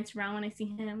like prance around when I see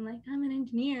him, like, I'm an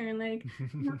engineer, and like,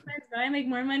 no offense, but I make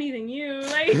more money than you.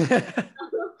 Like,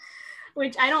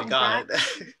 which I don't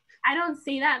I don't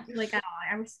say that like at all.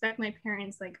 I respect my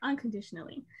parents like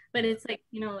unconditionally. But it's like,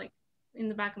 you know, like in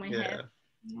the back of my head.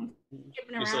 You know,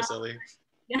 You're so silly.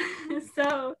 Yeah.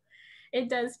 So it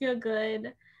does feel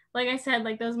good. Like I said,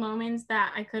 like those moments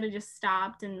that I could have just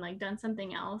stopped and like done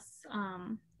something else.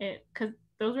 Because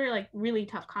those were like really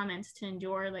tough comments to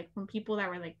endure, like from people that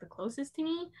were like the closest to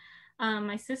me.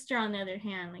 My sister, on the other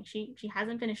hand, like she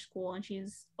hasn't finished school and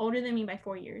she's older than me by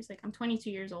 4 years. Like I'm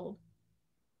 22 years old,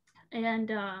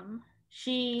 and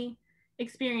she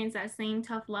experienced that same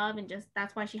tough love, and just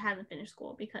that's why she hasn't finished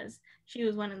school, because she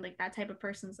was one of like that type of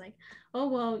person's like, oh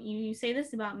well, you say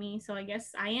this about me, so I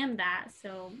guess I am that,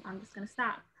 so I'm just gonna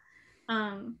stop.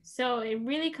 So it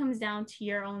really comes down to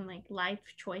your own like life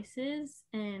choices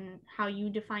and how you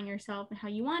define yourself and how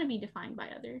you want to be defined by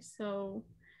others. So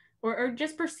or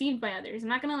just perceived by others. I'm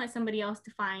not gonna let somebody else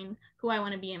define who I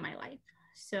want to be in my life.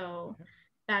 So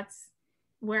that's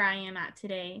where I am at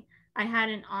today. I had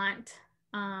an aunt.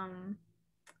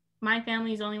 My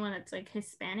family is the only one that's like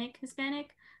Hispanic,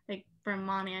 like from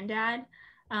mom and dad.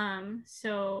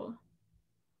 So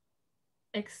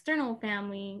external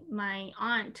family, my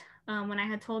aunt, when I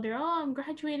had told her, oh, I'm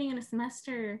graduating in a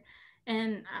semester,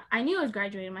 and I knew I was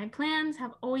graduating. My plans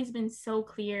have always been so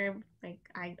clear. Like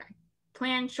I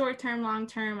plan short term, long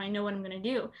term. I know what I'm gonna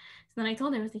do. So then I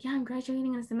told her, I was like, yeah, I'm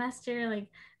graduating in a semester. Like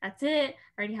that's it.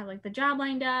 I already have like the job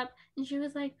lined up. And she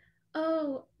was like,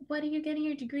 oh, what are you getting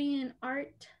your degree in,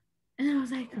 art? And I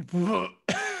was like, oh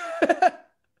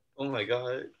my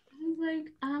god. I was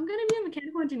like, I'm gonna be a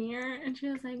mechanical engineer. And she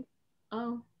was like,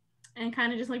 oh, and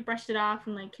kind of just like brushed it off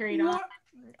and like carried on.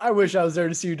 I wish I was there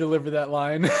to see you deliver that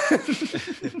line. And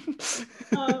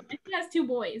she has 2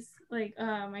 boys, like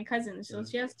my cousin. So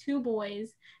she has 2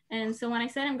 boys. And so when I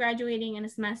said I'm graduating in a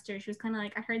semester, she was kind of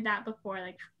like, I heard that before,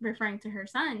 like referring to her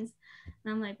sons.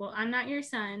 And I'm like, well, I'm not your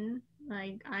son.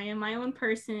 Like, I am my own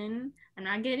person. I'm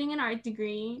not getting an art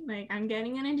degree. Like, I'm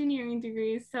getting an engineering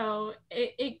degree. So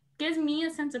it gives me a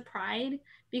sense of pride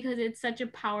because it's such a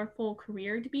powerful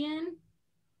career to be in.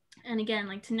 And again,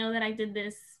 like to know that I did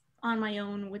this on my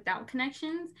own without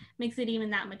connections makes it even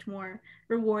that much more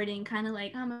rewarding. Kind of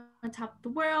like I'm on top of the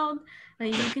world.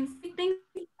 Like you can see things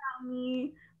about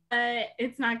me, but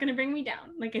it's not going to bring me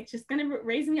down. Like it's just going to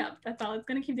raise me up. That's all it's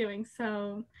going to keep doing.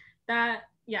 So that,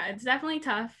 yeah, it's definitely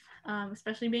tough,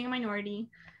 especially being a minority.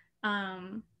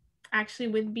 Actually,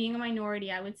 with being a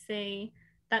minority, I would say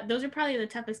that those are probably the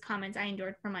toughest comments I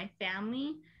endured from my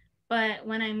family. But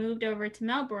when I moved over to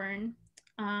Melbourne,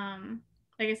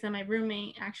 like I said, my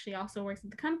roommate actually also works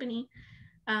at the company.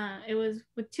 It was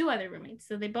with 2 other roommates,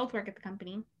 so they both work at the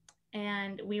company.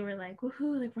 And we were like,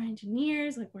 woohoo, like we're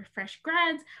engineers, like we're fresh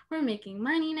grads, we're making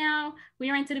money now.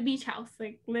 We rented a beach house,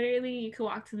 like literally you could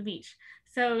walk to the beach.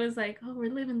 So it was like, oh,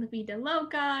 we're living the vida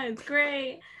loca, it's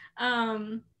great.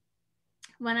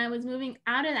 When I was moving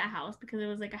out of that house, because it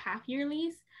was like a half-year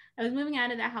lease, I was moving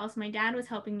out of that house. My dad was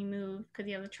helping me move because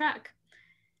he has a truck.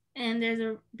 And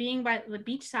being by the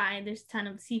beach side, there's a ton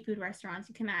of seafood restaurants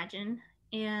you can imagine.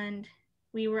 And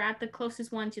we were at the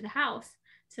closest one to the house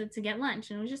to get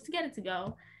lunch. And it was just to get it to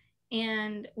go.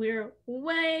 And we were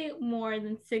way more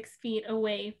than 6 feet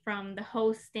away from the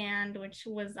host stand, which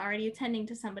was already attending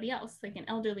to somebody else, like an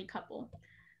elderly couple.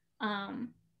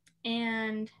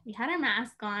 And we had our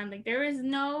mask on. Like there was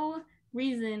no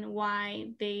reason why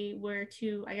they were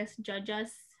to, I guess, judge us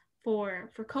for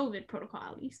COVID protocol,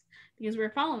 at least, because we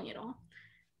were following it all.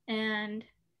 And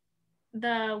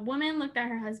the woman looked at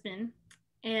her husband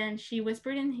and she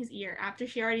whispered in his ear after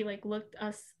she already like looked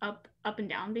us up and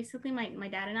down, basically my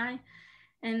dad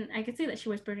and I could see that she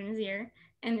whispered in his ear.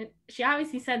 And she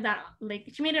obviously said that,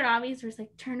 like, she made it obvious, where it's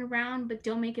like, turn around, but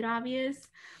don't make it obvious.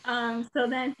 So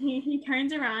then he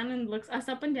turns around and looks us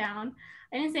up and down.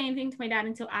 I didn't say anything to my dad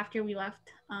until after we left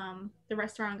the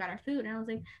restaurant and got our food. And I was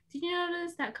like, did you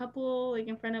notice that couple, like,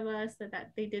 in front of us,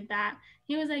 that they did that?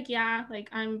 He was like, yeah, like,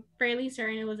 I'm fairly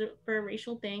certain it was for a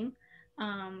racial thing.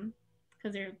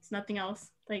 Because there's nothing else,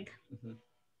 like,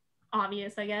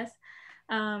 obvious, I guess.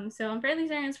 So I'm fairly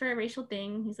certain it's for a racial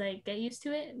thing. He's like, get used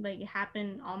to it. Like, it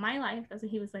happened all my life. That's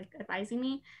what he was like advising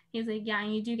me. He's like, yeah,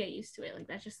 and you do get used to it. Like,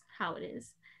 that's just how it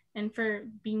is. And for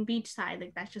being beachside,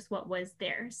 like, that's just what was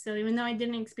there. So even though I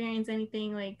didn't experience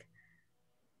anything like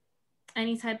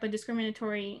any type of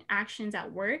discriminatory actions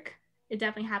at work, it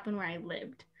definitely happened where I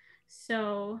lived.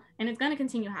 So, and it's going to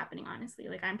continue happening, honestly.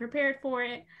 Like, I'm prepared for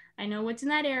it. I know what's in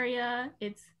that area.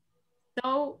 It's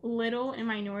so little in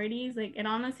minorities. Like, it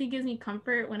honestly gives me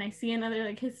comfort when I see another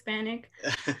like Hispanic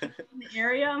in the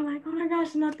area. I'm like, oh my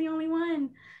gosh, I'm not the only one.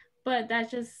 But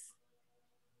that's just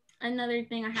another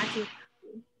thing I had to,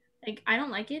 like, I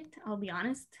don't like it, I'll be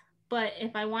honest. But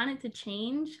if I want it to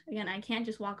change, again, I can't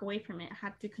just walk away from it. I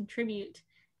have to contribute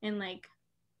and like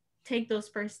take those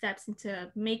first steps into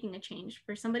making a change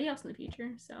for somebody else in the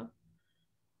future. So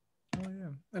oh yeah,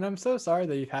 and I'm so sorry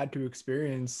that you've had to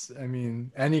experience, I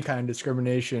mean, any kind of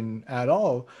discrimination at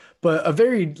all, but a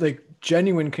very like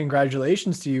genuine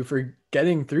congratulations to you for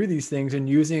getting through these things and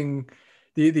using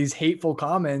these hateful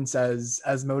comments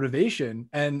as motivation.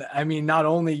 And I mean, not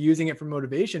only using it for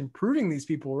motivation, proving these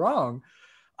people wrong.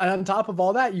 And on top of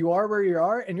all that, you are where you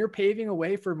are, and you're paving a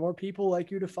way for more people like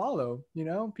you to follow. You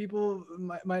know, people,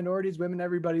 minorities, women,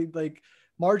 everybody, like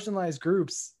marginalized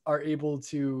groups are able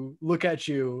to look at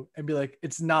you and be like,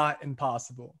 it's not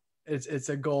impossible. It's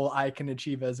a goal I can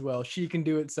achieve as well. She can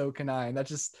do it, so can I. And that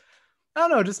just, I don't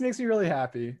know, it just makes me really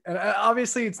happy. And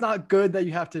obviously, it's not good that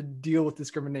you have to deal with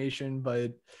discrimination,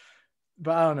 but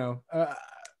I don't know.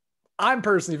 I'm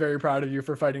personally very proud of you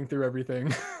for fighting through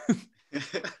everything.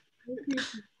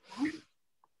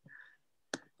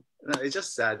 No, it's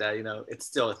just sad that, you know, it's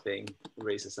still a thing,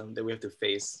 racism that we have to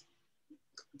face.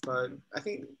 But I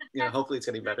think, you know, hopefully it's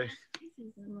getting better.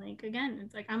 Like, again,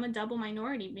 it's like I'm a double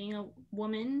minority, being a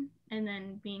woman and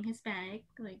then being Hispanic.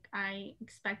 Like, I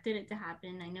expected it to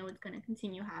happen. I know it's going to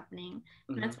continue happening.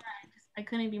 And that's why I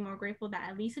couldn't be more grateful that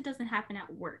at least it doesn't happen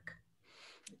at work.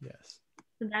 Yes.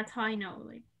 So that's how I know,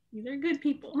 like, these are good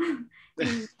people.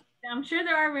 And I'm sure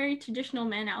there are very traditional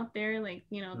men out there. Like,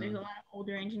 you know, there's a lot of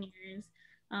older engineers,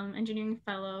 engineering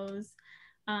fellows.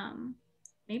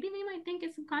 Maybe they might think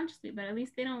it subconsciously, but at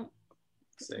least they don't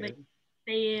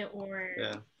say it or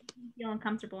feel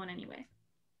uncomfortable in any way.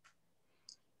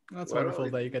 That's wonderful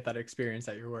that you get that experience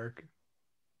at your work.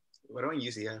 What about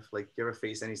UCF? Like, you ever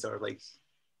face any sort of like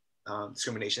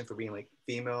discrimination for being like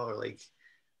female or like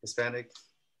Hispanic?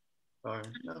 Or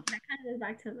no? That kind of goes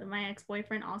back to my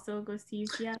ex-boyfriend also goes to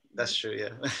UCF. That's true,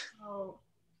 yeah. So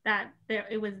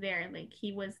it was there. Like,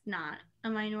 he was not a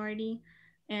minority.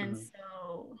 And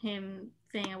so him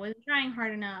saying I wasn't trying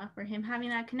hard enough, or him having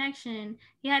that connection,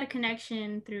 he had a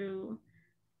connection through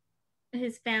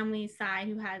his family side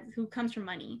who comes from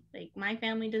money. Like, my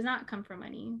family does not come from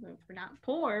money. We're not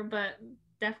poor, but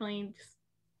definitely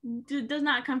just does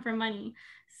not come from money.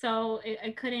 So I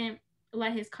couldn't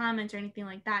let his comments or anything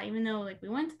like that, even though like we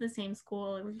went to the same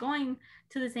school, we were going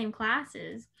to the same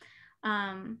classes.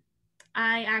 I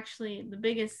actually, the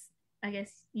biggest, I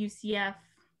guess, UCF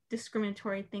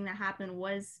discriminatory thing that happened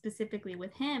was specifically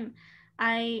with him.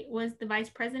 I was the vice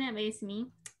president of ASME,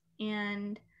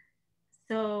 and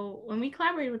so when we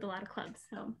collaborated with a lot of clubs,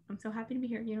 so I'm so happy to be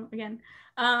here, you know, again.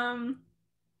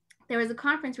 there was a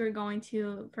conference we were going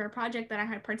to for a project that I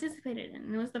had participated in.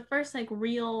 And it was the first like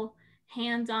real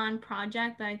hands-on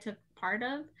project that I took part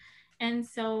of. And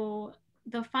so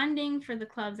the funding for the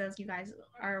clubs, as you guys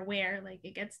are aware, like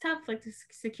it gets tough, like to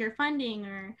secure funding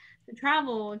or the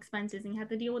travel expenses, and you have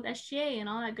to deal with SGA and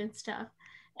all that good stuff.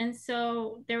 And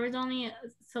so there was only a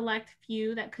select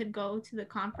few that could go to the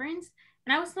conference.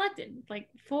 And I was selected, like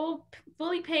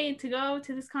fully paid to go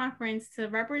to this conference to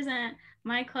represent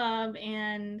my club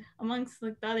and amongst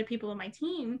like the other people on my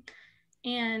team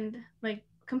and like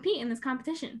compete in this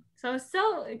competition. So I was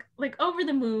so like over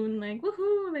the moon, like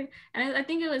woohoo, like, and I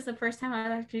think it was the first time I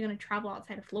was actually going to travel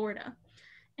outside of Florida.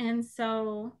 And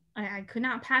so I could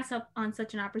not pass up on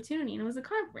such an opportunity. And it was a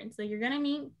conference, so you're going to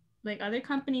meet like other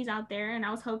companies out there. And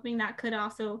I was hoping that could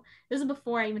also, this was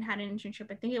before I even had an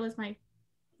internship. I think it was my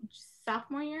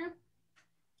sophomore year.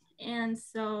 And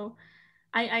so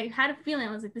I had a feeling,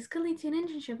 I was like, this could lead to an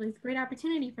internship. Like, it's a great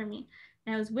opportunity for me.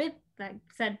 And I was with that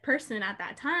said person at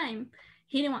that time.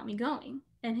 He didn't want me going.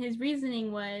 And his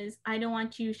reasoning was, I don't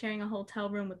want you sharing a hotel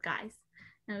room with guys.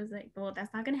 And I was like, well,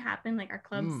 that's not going to happen. Like, our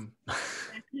clubs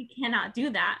we cannot do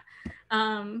that.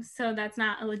 So that's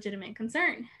not a legitimate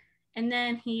concern. And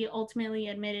then he ultimately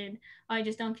admitted, oh, I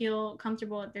just don't feel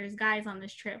comfortable if there's guys on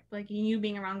this trip, like you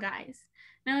being around guys.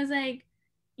 And I was like,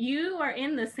 you are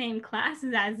in the same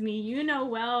classes as me. You know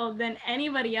well than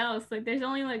anybody else. Like there's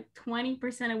only like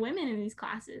 20% of women in these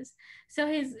classes. So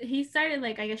he started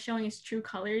like, I guess, showing his true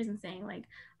colors and saying like,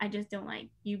 I just don't like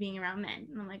you being around men.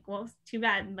 And I'm like, well, too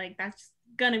bad. Like that's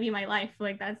gonna be my life.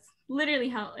 Like that's literally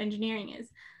how engineering is.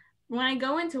 When I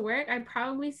go into work, I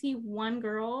probably see one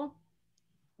girl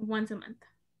once a month.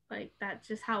 Like that's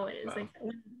just how it is. Wow. Like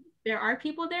when there are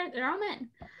people there, they're all men.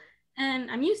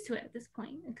 And I'm used to it at this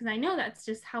point because I know that's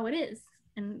just how it is.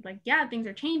 And like, yeah, things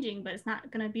are changing, but it's not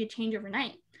going to be a change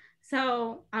overnight.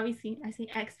 So obviously I say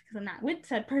X because I'm not with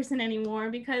said person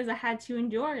anymore because I had to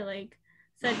endure like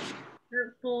such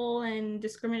hurtful and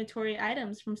discriminatory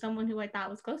items from someone who I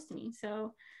thought was close to me.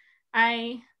 So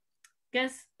I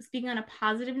guess speaking on a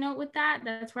positive note with that,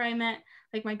 that's where I met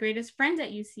like my greatest friends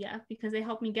at UCF because they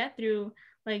helped me get through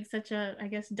like such a, I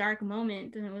guess, dark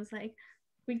moment. And it was like,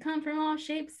 we come from all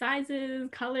shapes, sizes,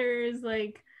 colors,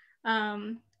 like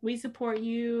we support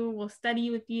you, we'll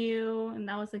study with you. And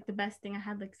that was like the best thing. I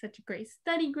had like such a great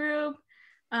study group.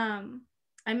 I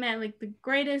met like the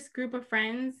greatest group of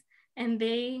friends and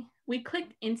we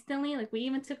clicked instantly. Like we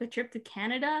even took a trip to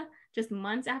Canada just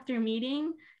months after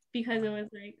meeting because it was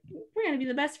like, we're gonna be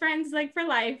the best friends like for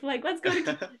life. Like let's go to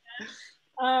Canada.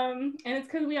 And it's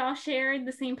because we all shared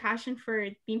the same passion for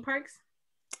theme parks.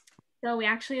 So we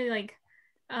actually like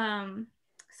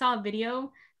saw a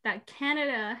video that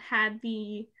Canada had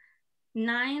the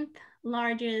 9th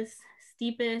largest,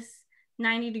 steepest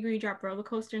 90-degree drop roller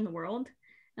coaster in the world.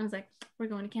 And I was like, we're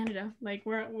going to Canada. Like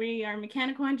we are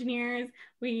mechanical engineers.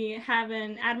 We have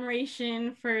an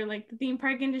admiration for like the theme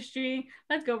park industry.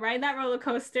 Let's go ride that roller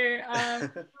coaster.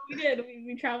 We did.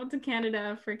 We traveled to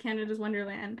Canada for Canada's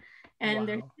Wonderland. And wow.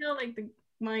 They're still like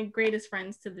my greatest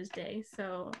friends to this day.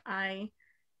 So I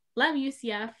love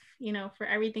UCF, you know, for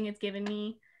everything it's given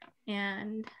me.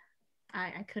 And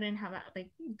I couldn't have like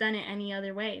done it any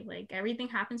other way. Like everything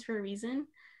happens for a reason.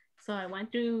 So I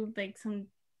went through like some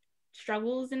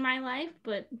struggles in my life,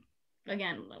 but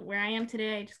again, where I am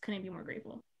today, I just couldn't be more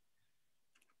grateful.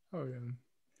 Oh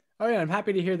yeah, I'm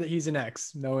happy to hear that he's an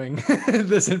ex, knowing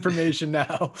this information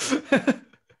now.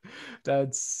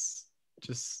 That's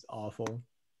just awful,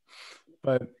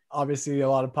 but obviously a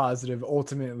lot of positive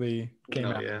ultimately came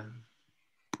out. Yeah.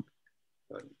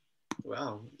 But,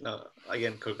 wow. No,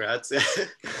 again, congrats.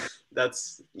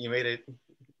 You made it.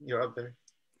 You're up there.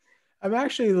 I'm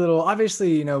actually a little,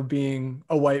 obviously, you know, being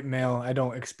a white male, I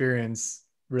don't experience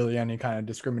really any kind of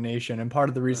discrimination. And part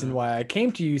of the reason why I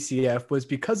came to UCF was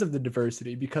because of the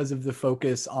diversity, because of the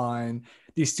focus on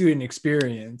the student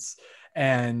experience.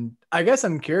 And I guess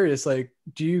I'm curious, like,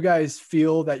 do you guys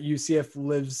feel that UCF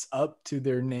lives up to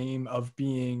their name of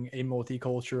being a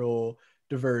multicultural,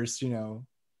 diverse, you know,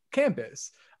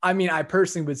 campus? I mean, I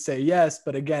personally would say yes,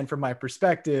 but again, from my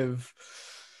perspective,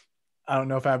 I don't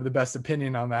know if I have the best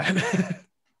opinion on that.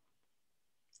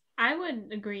 I would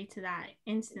agree to that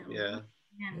instantly. Yeah.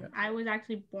 And I was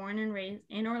actually born and raised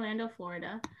in Orlando,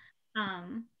 Florida.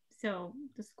 So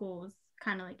the school was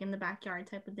kind of like in the backyard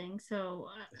type of thing. So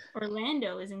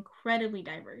Orlando is incredibly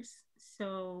diverse.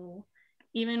 So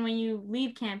even when you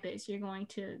leave campus, you're going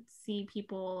to see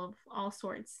people of all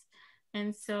sorts.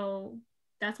 And so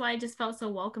that's why I just felt so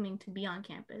welcoming to be on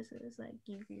campus. It was like,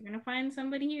 you're going to find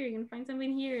somebody here. You're going to find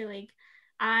somebody here. Like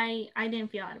I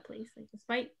didn't feel out of place. Like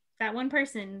despite that one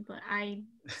person, but I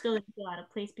still didn't feel out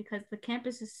of place because the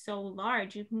campus is so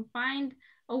large. You can find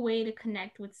a way to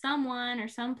connect with someone or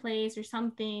some place or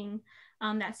something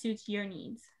that suits your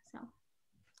needs. So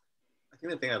I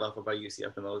think the thing I love about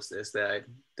UCF the most is that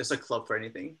there's a club for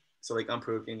anything. So like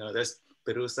Unproved, you know, there's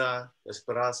Perusa, there's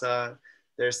Parasa,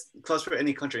 there's clubs for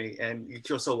any country, and you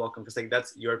feel so welcome because like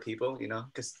that's your people, you know,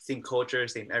 because same culture,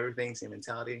 same everything, same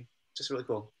mentality, just really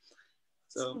cool.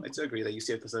 So I do agree that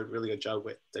UCF does a really good job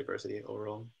with diversity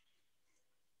overall.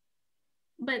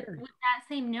 but with that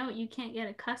same note, you can't get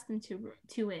accustomed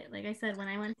to it. Like I said, when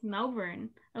I went to Melbourne,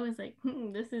 I was like,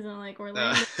 this isn't like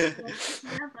Orlando at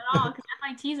all. Because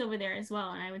FIT's over there as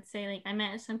well. And I would say, like, I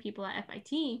met some people at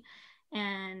FIT,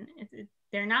 and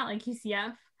they're not like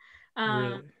UCF.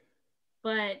 Really?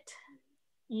 But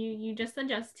you just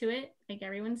adjust to it. Like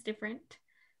everyone's different.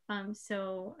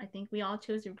 So I think we all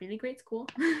chose a really great school.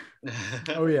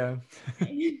 Oh yeah.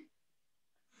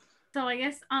 So I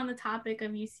guess on the topic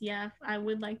of UCF, I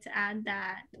would like to add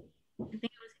that I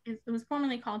think it was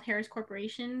formerly called Harris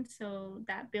Corporation. So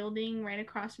that building right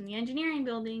across from the engineering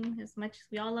building, as much as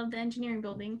we all love the engineering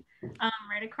building,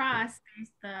 right across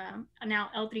there's the now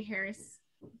L3Harris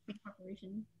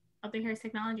Corporation, L3Harris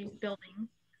Technologies building.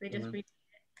 They just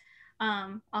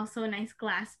also a nice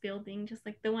glass building, just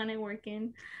like the one I work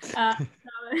in. So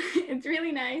it's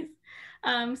really nice.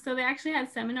 So they actually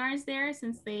had seminars there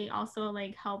since they also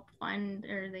like help fund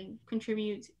or they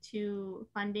contribute to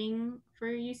funding for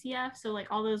UCF. So like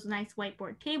all those nice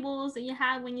whiteboard tables that you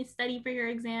have when you study for your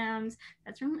exams,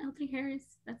 that's from L3Harris.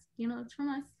 That's that's from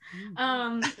us.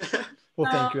 Well,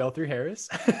 thank you, L3Harris.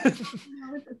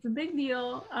 It's a big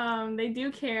deal. They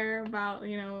do care about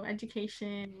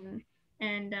education.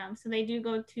 And so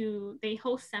they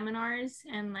host seminars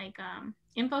and like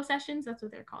info sessions. That's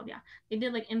what they're called. Yeah. They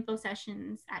did like info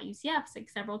sessions at UCF like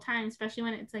several times, especially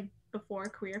when it's like before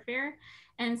career fair.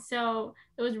 And so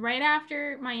it was right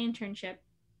after my internship.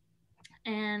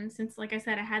 And since, like I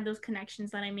said, I had those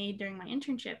connections that I made during my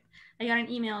internship, I got an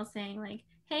email saying like,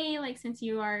 hey, like since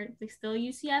you are like still a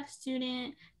UCF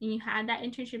student and you had that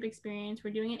internship experience,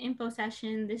 we're doing an info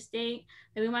session this date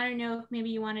that we want to know if maybe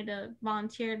you wanted to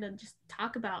volunteer to just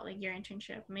talk about like your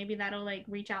internship. Maybe that'll like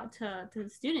reach out to the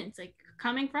students. Like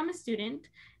coming from a student,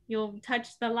 you'll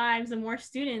touch the lives of more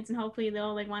students and hopefully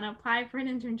they'll like want to apply for an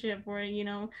internship or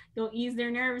you'll ease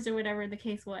their nerves or whatever the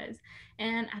case was.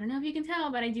 And I don't know if you can tell,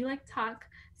 but I do like to talk.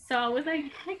 So I was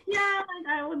like, heck yeah,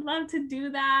 like I would love to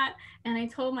do that. And I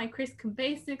told my Chris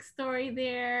Basic story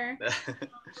there. It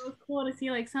was cool to see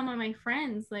like some of my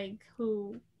friends, like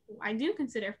who I do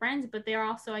consider friends, but they're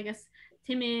also, I guess,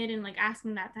 timid and like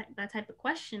asking that type of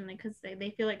question, like because they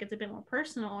feel like it's a bit more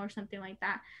personal or something like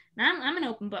that. And I'm an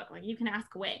open book, like you can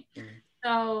ask away.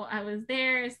 So I was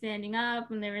there standing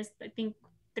up, and there was I think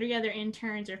 3 other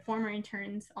interns or former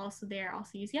interns also there,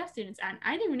 also UCF students, and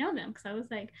I didn't even know them because I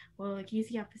was like, well, like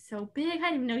UCF is so big,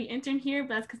 I didn't even know you interned here,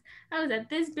 but that's because I was at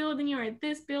this building, you were at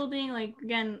this building, like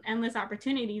again, endless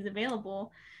opportunities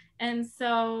available. And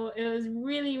so it was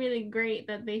really, really great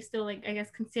that they still like I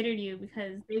guess considered you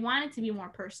because they want it to be more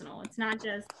personal. It's not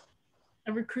just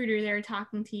a recruiter there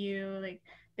talking to you. Like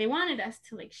they wanted us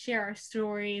to like share our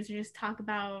stories or just talk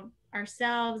about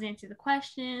ourselves, answer the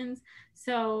questions.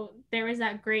 So there was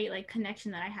that great like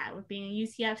connection that I had with being a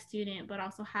UCF student, but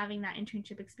also having that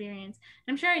internship experience.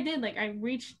 And I'm sure I did. Like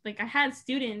I had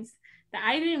students that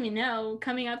I didn't even know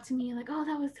coming up to me like, oh,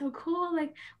 that was so cool.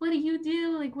 Like, what do you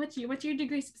do? Like, what's your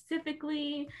degree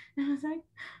specifically? And I was like,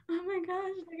 oh my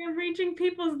gosh, like I'm reaching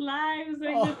people's lives.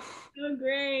 Like, this is so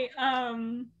great.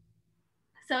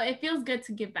 So it feels good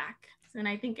to give back. And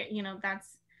I think,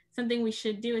 that's something we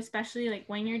should do, especially like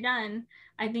when you're done.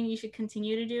 I think you should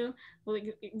continue to do.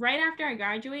 Like, right after I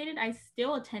graduated, I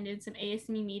still attended some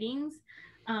ASME meetings.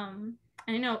 And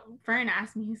I know Fern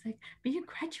asked me, he's like, but you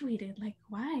graduated, like,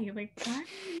 why? Like, why?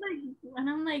 Like, and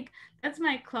I'm like, that's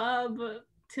my club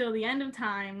till the end of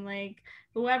time. Like,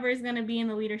 whoever is going to be in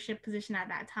the leadership position at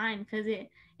that time, because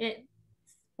it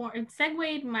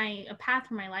segued a path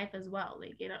for my life as well.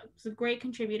 Like it's a great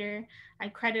contributor. I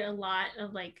credit a lot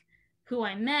of like who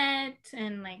I met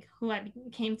and like who I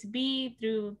came to be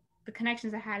through the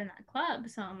connections I had in that club.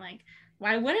 So I'm like,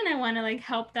 why wouldn't I want to like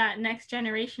help that next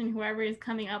generation, whoever is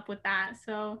coming up with that?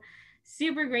 So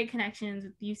super great connections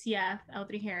with UCF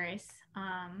L3Harris.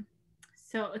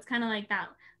 So it's kind of like that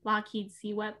Lockheed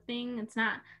CWEP thing. It's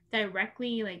not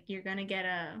directly like you're gonna get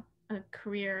a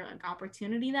career like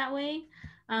opportunity that way,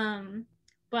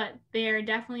 but they're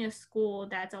definitely a school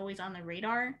that's always on the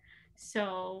radar,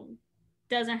 so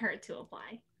doesn't hurt to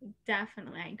apply.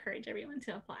 Definitely, I encourage everyone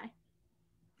to apply.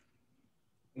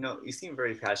 you seem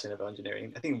very passionate about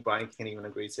engineering. I think Brian can even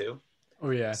agree too. Oh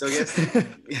yeah. So I guess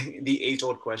the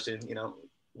age-old question,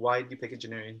 why did you pick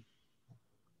engineering?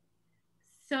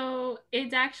 So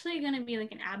it's actually going to be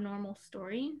like an abnormal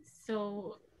story.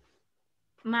 So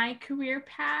my career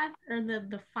path, or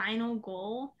the final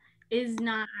goal, is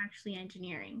not actually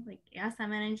engineering. Like, yes,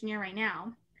 I'm an engineer right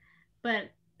now,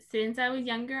 but since I was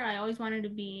younger, I always wanted to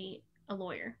be a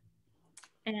lawyer.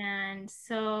 And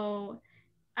so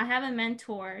I have a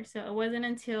mentor. So it wasn't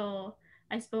until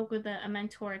I spoke with a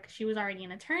mentor, because she was already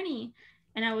an attorney,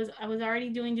 and I was already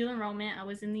doing dual enrollment. I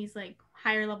was in these like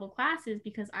higher level classes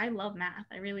because I love math.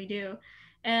 I really do.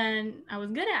 And I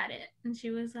was good at it. And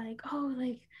she was like, "Oh,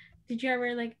 like, did you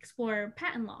ever like explore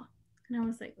patent law?" And I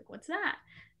was like, "What's that?"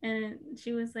 And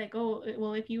she was like, "Oh,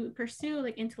 well, if you pursue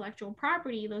like intellectual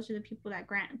property, those are the people that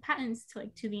grant patents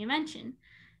to the invention."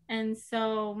 And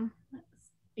so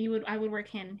I would work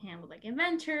hand in hand with like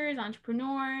inventors,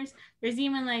 entrepreneurs. There's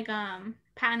even like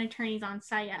patent attorneys on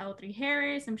site at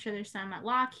L3Harris. I'm sure there's some at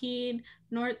Lockheed,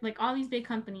 North, like all these big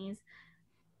companies.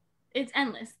 It's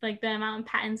endless, like the amount of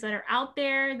patents that are out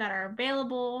there, that are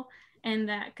available, and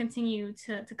that continue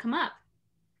to come up.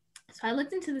 So I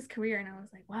looked into this career and I was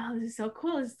like, wow, this is so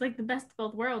cool. It's like the best of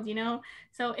both worlds, you know?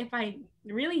 So if I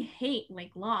really hate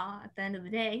like law at the end of the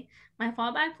day, my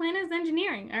fallback plan is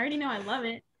engineering. I already know I love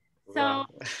it. So Wow.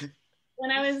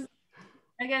 when I was,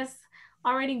 I guess,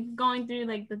 already going through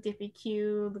like the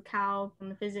DiffyQ, the calc,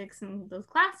 and the physics and those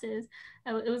classes,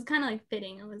 it was kind of like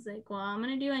fitting. I was like, well, I'm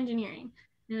going to do engineering.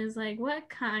 And it was like, what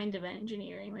kind of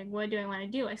engineering? Like, what do I want to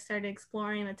do? I started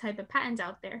exploring the type of patents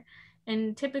out there.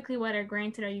 And typically what are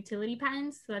granted are utility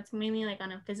patents. So that's mainly like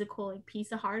on a physical like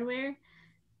piece of hardware.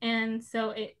 And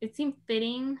so it seemed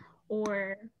fitting,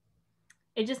 or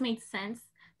it just made sense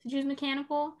to choose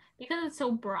mechanical because it's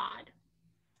so broad.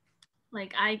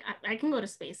 Like I can go to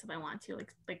space if I want to,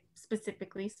 like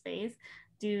specifically space,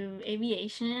 do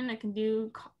aviation, I can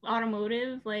do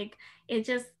automotive. Like, it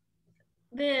just,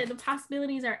 the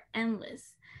possibilities are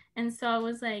endless. And so I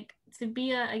was like, to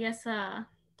be a, I guess, a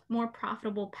more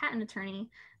profitable patent attorney,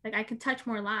 like I could touch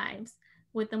more lives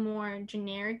with a more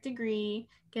generic degree,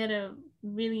 get a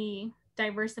really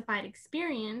diversified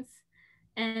experience,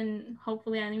 and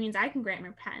hopefully that means I can grant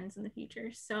more patents in the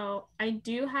future. So I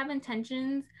do have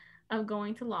intentions of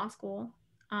going to law school.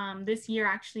 This year,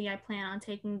 actually, I plan on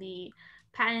taking the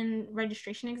patent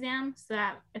registration exam, so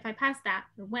that if I pass that,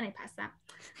 or when I pass that,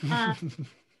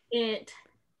 it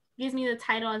gives me the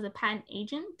title as a patent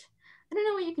agent. I don't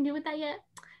know what you can do with that yet,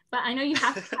 but I know you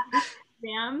have to pass the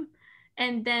exam.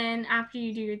 And then after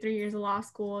you do your 3 years of law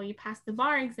school, you pass the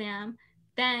bar exam,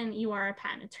 then you are a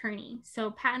patent attorney.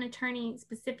 So patent attorney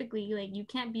specifically, like, you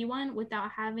can't be one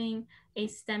without having a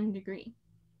STEM degree.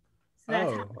 So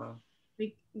that's how,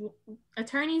 like,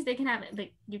 attorneys, they can have,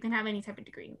 like, you can have any type of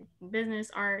degree,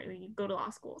 business, art, like, you go to law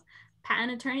school.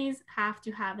 Patent attorneys have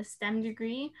to have a STEM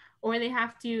degree, or they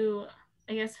have to,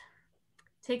 I guess,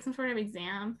 take some sort of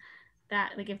exam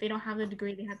that, like, if they don't have the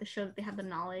degree, they have to show that they have the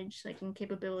knowledge, like, and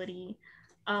capability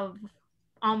of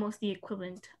almost the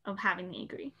equivalent of having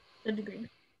the degree.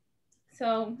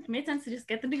 So it made sense to just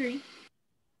get the degree.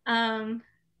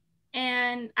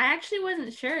 And I actually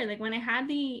wasn't sure, like, when I had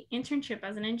the internship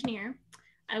as an engineer,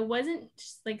 I wasn't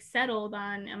just, like, settled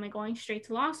on, am I going straight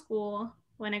to law school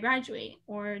when I graduate,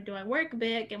 or do I work a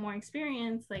bit, get more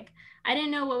experience? Like, I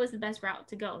didn't know what was the best route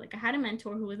to go. Like, I had a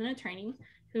mentor who was an attorney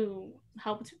who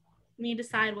helped me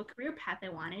decide what career path I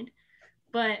wanted,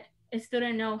 but I still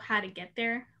didn't know how to get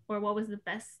there or what was the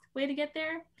best way to get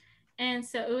there. And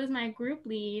so it was my group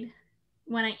lead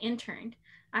when I interned.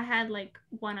 I had like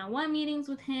one-on-one meetings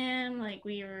with him. Like,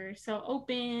 we were so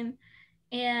open,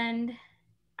 and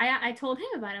I told him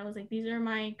about it. I was like, these are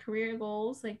my career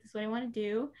goals. Like, this is what I want to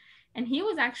do. And he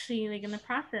was actually like in the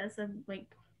process of like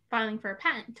filing for a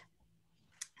patent.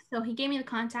 So he gave me the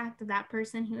contact of that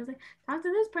person. He was like, talk to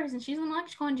this person. She's an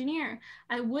electrical engineer.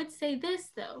 I would say this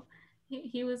though.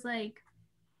 He was like,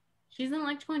 she's an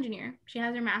electrical engineer. She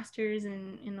has her master's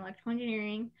in electrical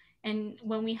engineering. And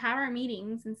when we have our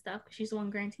meetings and stuff, because she's the one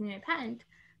granting me a patent,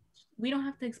 we don't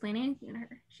have to explain anything to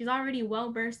her. She's already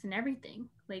well versed in everything,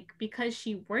 like, because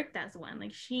she worked as one.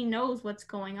 Like, she knows what's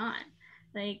going on.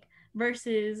 Like,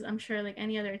 versus I'm sure like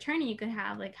any other attorney you could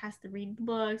have, like, has to read the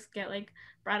books, get like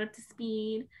brought up to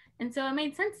speed. And so it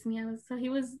made sense to me. So he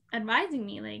was advising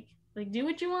me, like do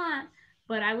what you want,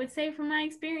 but I would say from my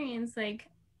experience, like,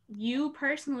 you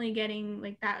personally getting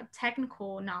like that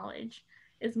technical knowledge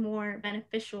is more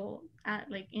beneficial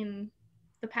at, like, in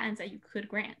the patents that you could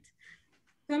grant.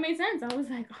 So it made sense. I was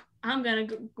like, I'm gonna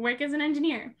work as an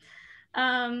engineer.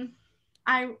 Or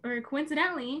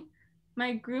coincidentally,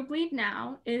 My group lead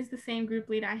now is the same group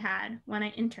lead I had when I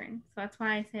interned. So that's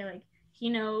why I say, like, he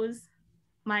knows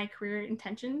my career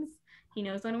intentions. He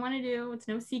knows what I want to do. It's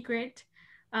no secret.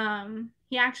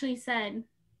 He actually said,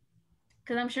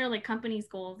 because I'm sure like companies'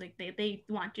 goals, like they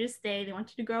want you to stay, they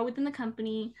want you to grow within the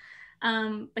company.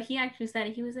 But he actually said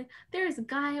it. He was like, there's a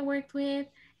guy I worked with,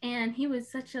 and he was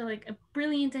such a like a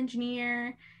brilliant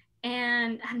engineer.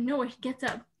 And I don't know where he gets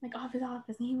up like off his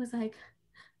office, and he was like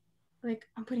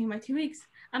I'm putting in my 2 weeks.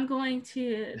 I'm going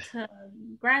to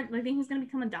grad. I think he's gonna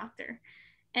become a doctor,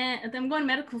 and I'm going to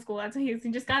medical school. That's what he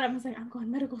just got up. I was like, I'm going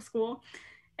to medical school,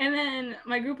 and then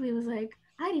my group lead was like,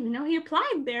 I didn't even know he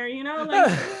applied there. You know,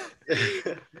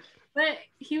 like. But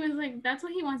he was like, that's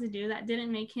what he wants to do. That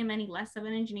didn't make him any less of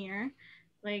an engineer.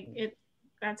 Like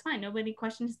that's fine. Nobody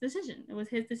questioned his decision. It was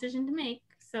his decision to make.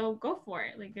 So go for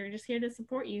it. Like they're just here to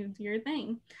support you, do your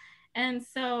thing. And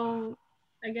so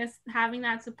I guess having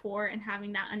that support and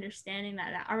having that understanding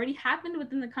that that already happened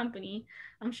within the company,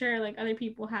 I'm sure like other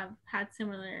people have had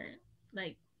similar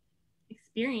like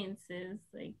experiences,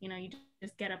 like, you know, you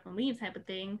just get up and leave type of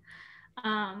thing.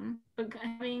 But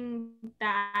having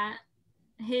that,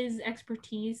 his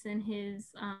expertise and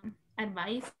his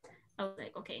advice, I was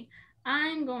like, okay,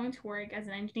 I'm going to work as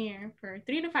an engineer for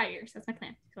 3 to 5 years. That's my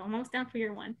plan. So I'm almost down for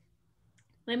year one.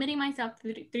 Limiting myself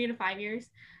to 3 to 5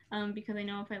 years, because I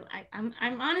know if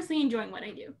I'm honestly enjoying what I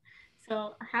do.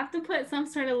 So I have to put some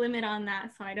sort of limit on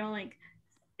that so I don't like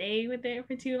stay with it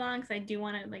for too long, because I do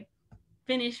want to like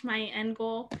finish my end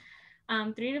goal.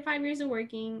 3 to 5 years of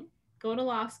working, go to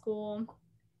law school,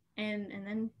 and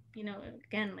then, you know,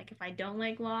 again, like if I don't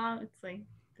like law, it's like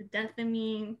the death of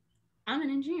me. I'm an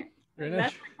engineer. Like,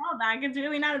 that's my callback. It's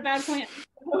really not a bad plan.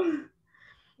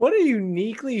 What a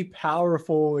uniquely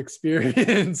powerful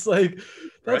experience. Like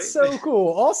that's so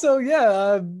cool. Also,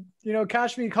 yeah, you know,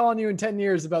 catch me calling you in 10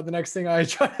 years about the next thing I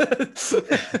try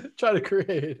to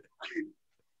create.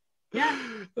 Yeah,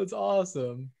 that's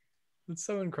awesome. That's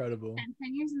so incredible. And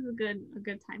 10 years is a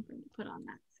good time for me to put on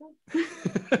that. So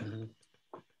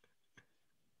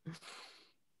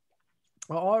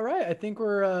well, all right, I think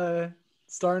we're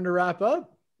starting to wrap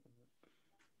up.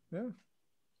 Yeah.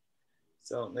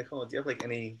 So Nicole, do you have like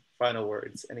any final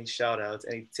words, any shout outs,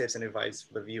 any tips and advice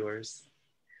for the viewers?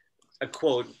 A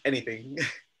quote, anything.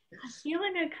 I feel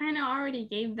like I kind of already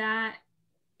gave that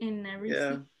in a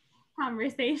recent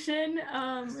conversation.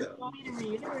 So, want me to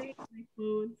reiterate my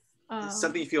quotes?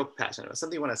 Something you feel passionate about,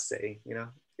 something you want to say, you know?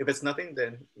 If it's nothing,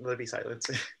 then let it be silence.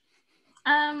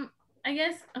 I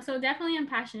guess, so definitely I'm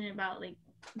passionate about like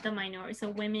the minority, so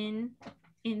women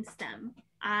in STEM.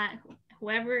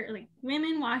 Whoever, like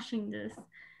women watching this,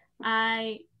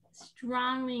 I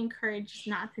strongly encourage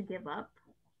not to give up.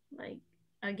 Like,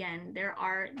 again, there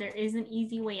is an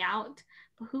easy way out,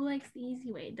 but who likes the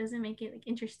easy way? It doesn't make it like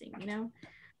interesting, you know?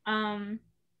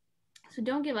 So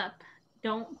don't give up.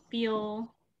 Don't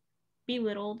feel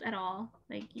belittled at all.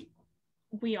 Like,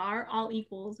 we are all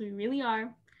equals. We really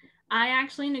are. I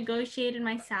actually negotiated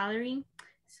my salary,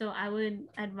 so I would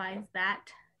advise that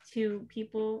to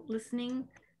people listening.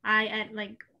 I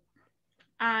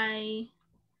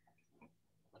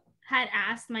had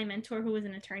asked my mentor, who was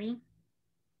an attorney,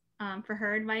 for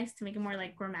her advice to make it more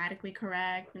like grammatically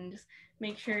correct and just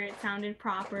make sure it sounded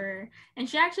proper. And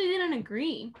she actually didn't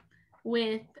agree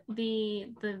with the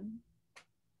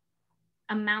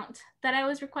amount that I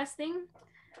was requesting.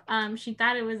 She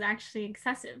thought it was actually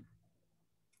excessive.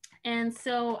 And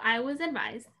so I was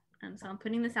advised, so I'm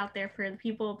putting this out there for the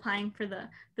people applying for the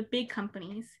big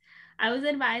companies. I was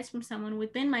advised from someone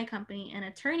within my company, an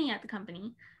attorney at the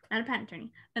company, not a patent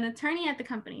attorney, an attorney at the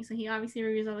company. So he obviously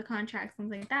reviews all the contracts,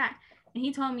 things like that. And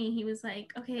he told me, he was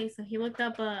like, okay, so he looked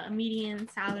up a median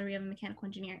salary of a mechanical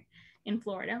engineer in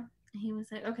Florida. And he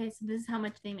was like, okay, so this is how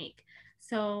much they make.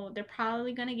 So they're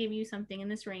probably going to give you something in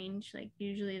this range. Like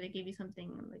usually they give you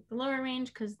something like the lower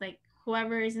range, because like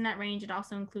whoever is in that range, it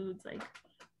also includes like,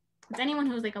 it's anyone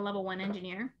who's like a level 1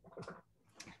 engineer.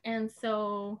 And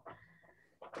so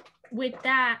with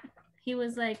that, he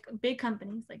was like big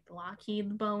companies like the Lockheed,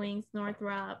 the Boeings,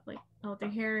 Northrop, like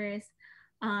L3Harris.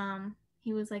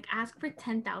 He was like, ask for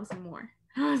 10,000 more.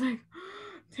 I was like,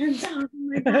 10,000,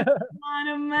 like that's a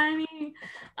lot of money.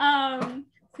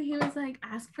 So he was like,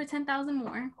 ask for 10,000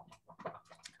 more.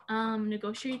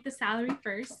 Negotiate the salary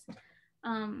first.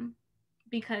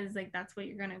 Because like that's what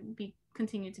you're gonna be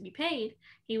continue to be paid.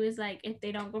 He was like, if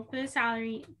they don't go for the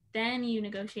salary, then you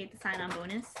negotiate the sign-on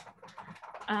bonus.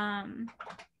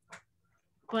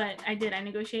 But I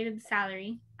negotiated the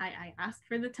salary. I asked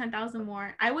for the 10,000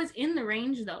 more. I was in the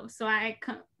range though, so I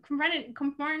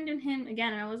confronted him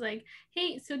again, and I was like,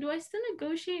 hey, so do I still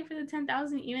negotiate for the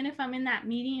 10,000 even if I'm in that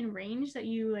median range that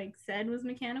you like said was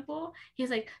mechanical? He's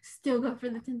like, still go for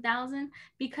the 10,000,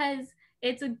 because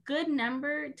it's a good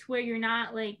number to where you're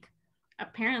not like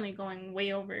apparently going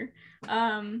way over,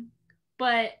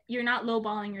 but you're not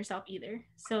lowballing yourself either.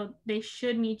 So they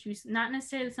should meet you not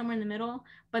necessarily somewhere in the middle,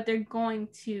 but they're going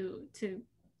to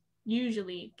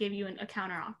usually give you a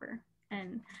counter offer.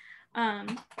 And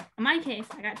in my case,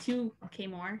 I got 2K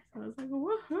more, so I was like,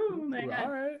 woohoo! I got,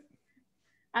 all right.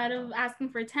 Out of asking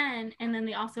for 10, and then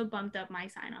they also bumped up my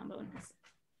sign-on bonus.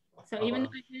 So even though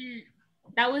I didn't,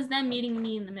 that was them meeting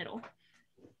me in the middle.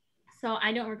 So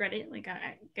I don't regret it. Like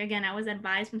I was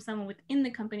advised from someone within the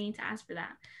company to ask for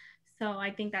that. So I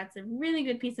think that's a really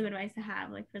good piece of advice to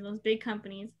have. Like for those big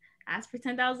companies, ask for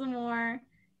 10,000 more.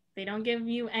 They don't give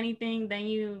you anything, then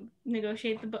you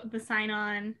negotiate the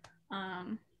sign-on.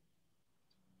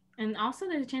 And also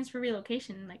there's a chance for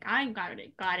relocation. Like I got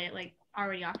it like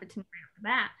already offered to me right off the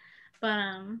bat. But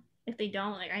if they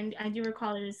don't, like I do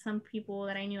recall there's some people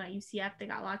that I knew at UCF that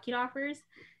got Lockheed offers,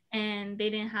 and they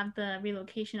didn't have the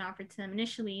relocation offered to them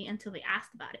initially until they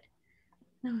asked about it.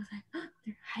 And I was like, oh,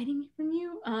 they're hiding it from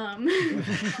you.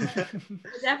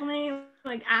 Definitely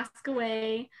like ask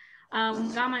away.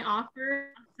 Got my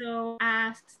offer, so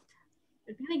asked.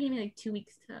 I think they gave me like 2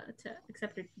 weeks to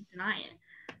accept or deny it.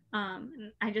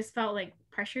 And I just felt like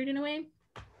pressured in a way.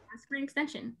 Ask for an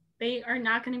extension. They are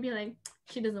not going to be like,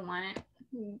 she doesn't want it.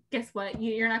 Guess what?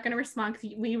 You're not going to respond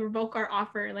because we revoke our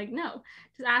offer. Like, no.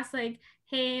 Just ask like,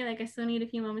 hey, like I still need a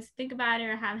few moments to think about it,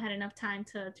 or haven't had enough time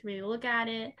to really look at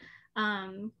it.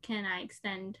 Can I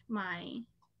extend my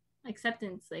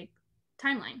acceptance like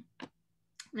timeline?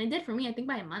 And they did for me, I think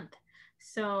by a month.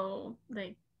 So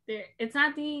like it's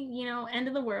not the end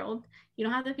of the world. You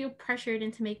don't have to feel pressured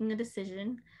into making a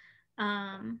decision.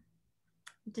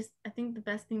 Just I think the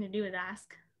best thing to do is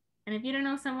ask. And if you don't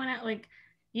know someone like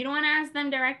you don't want to ask them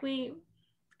directly,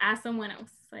 ask someone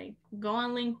else. Like go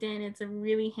on LinkedIn. It's a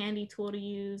really handy tool to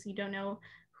use. You don't know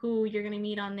who you're gonna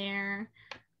meet on there.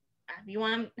 If you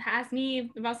want to ask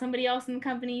me about somebody else in the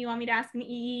company, you want me to ask an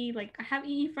EE, like I have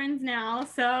EE friends now,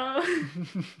 so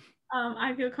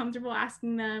I feel comfortable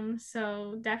asking them.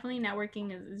 So definitely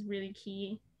networking is really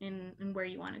key in where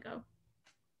you want to go.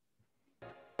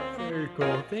 Very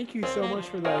cool. Thank you so much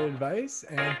for that advice,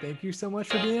 and thank you so much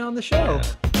for being on the show.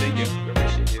 Thank you. I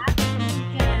appreciate you.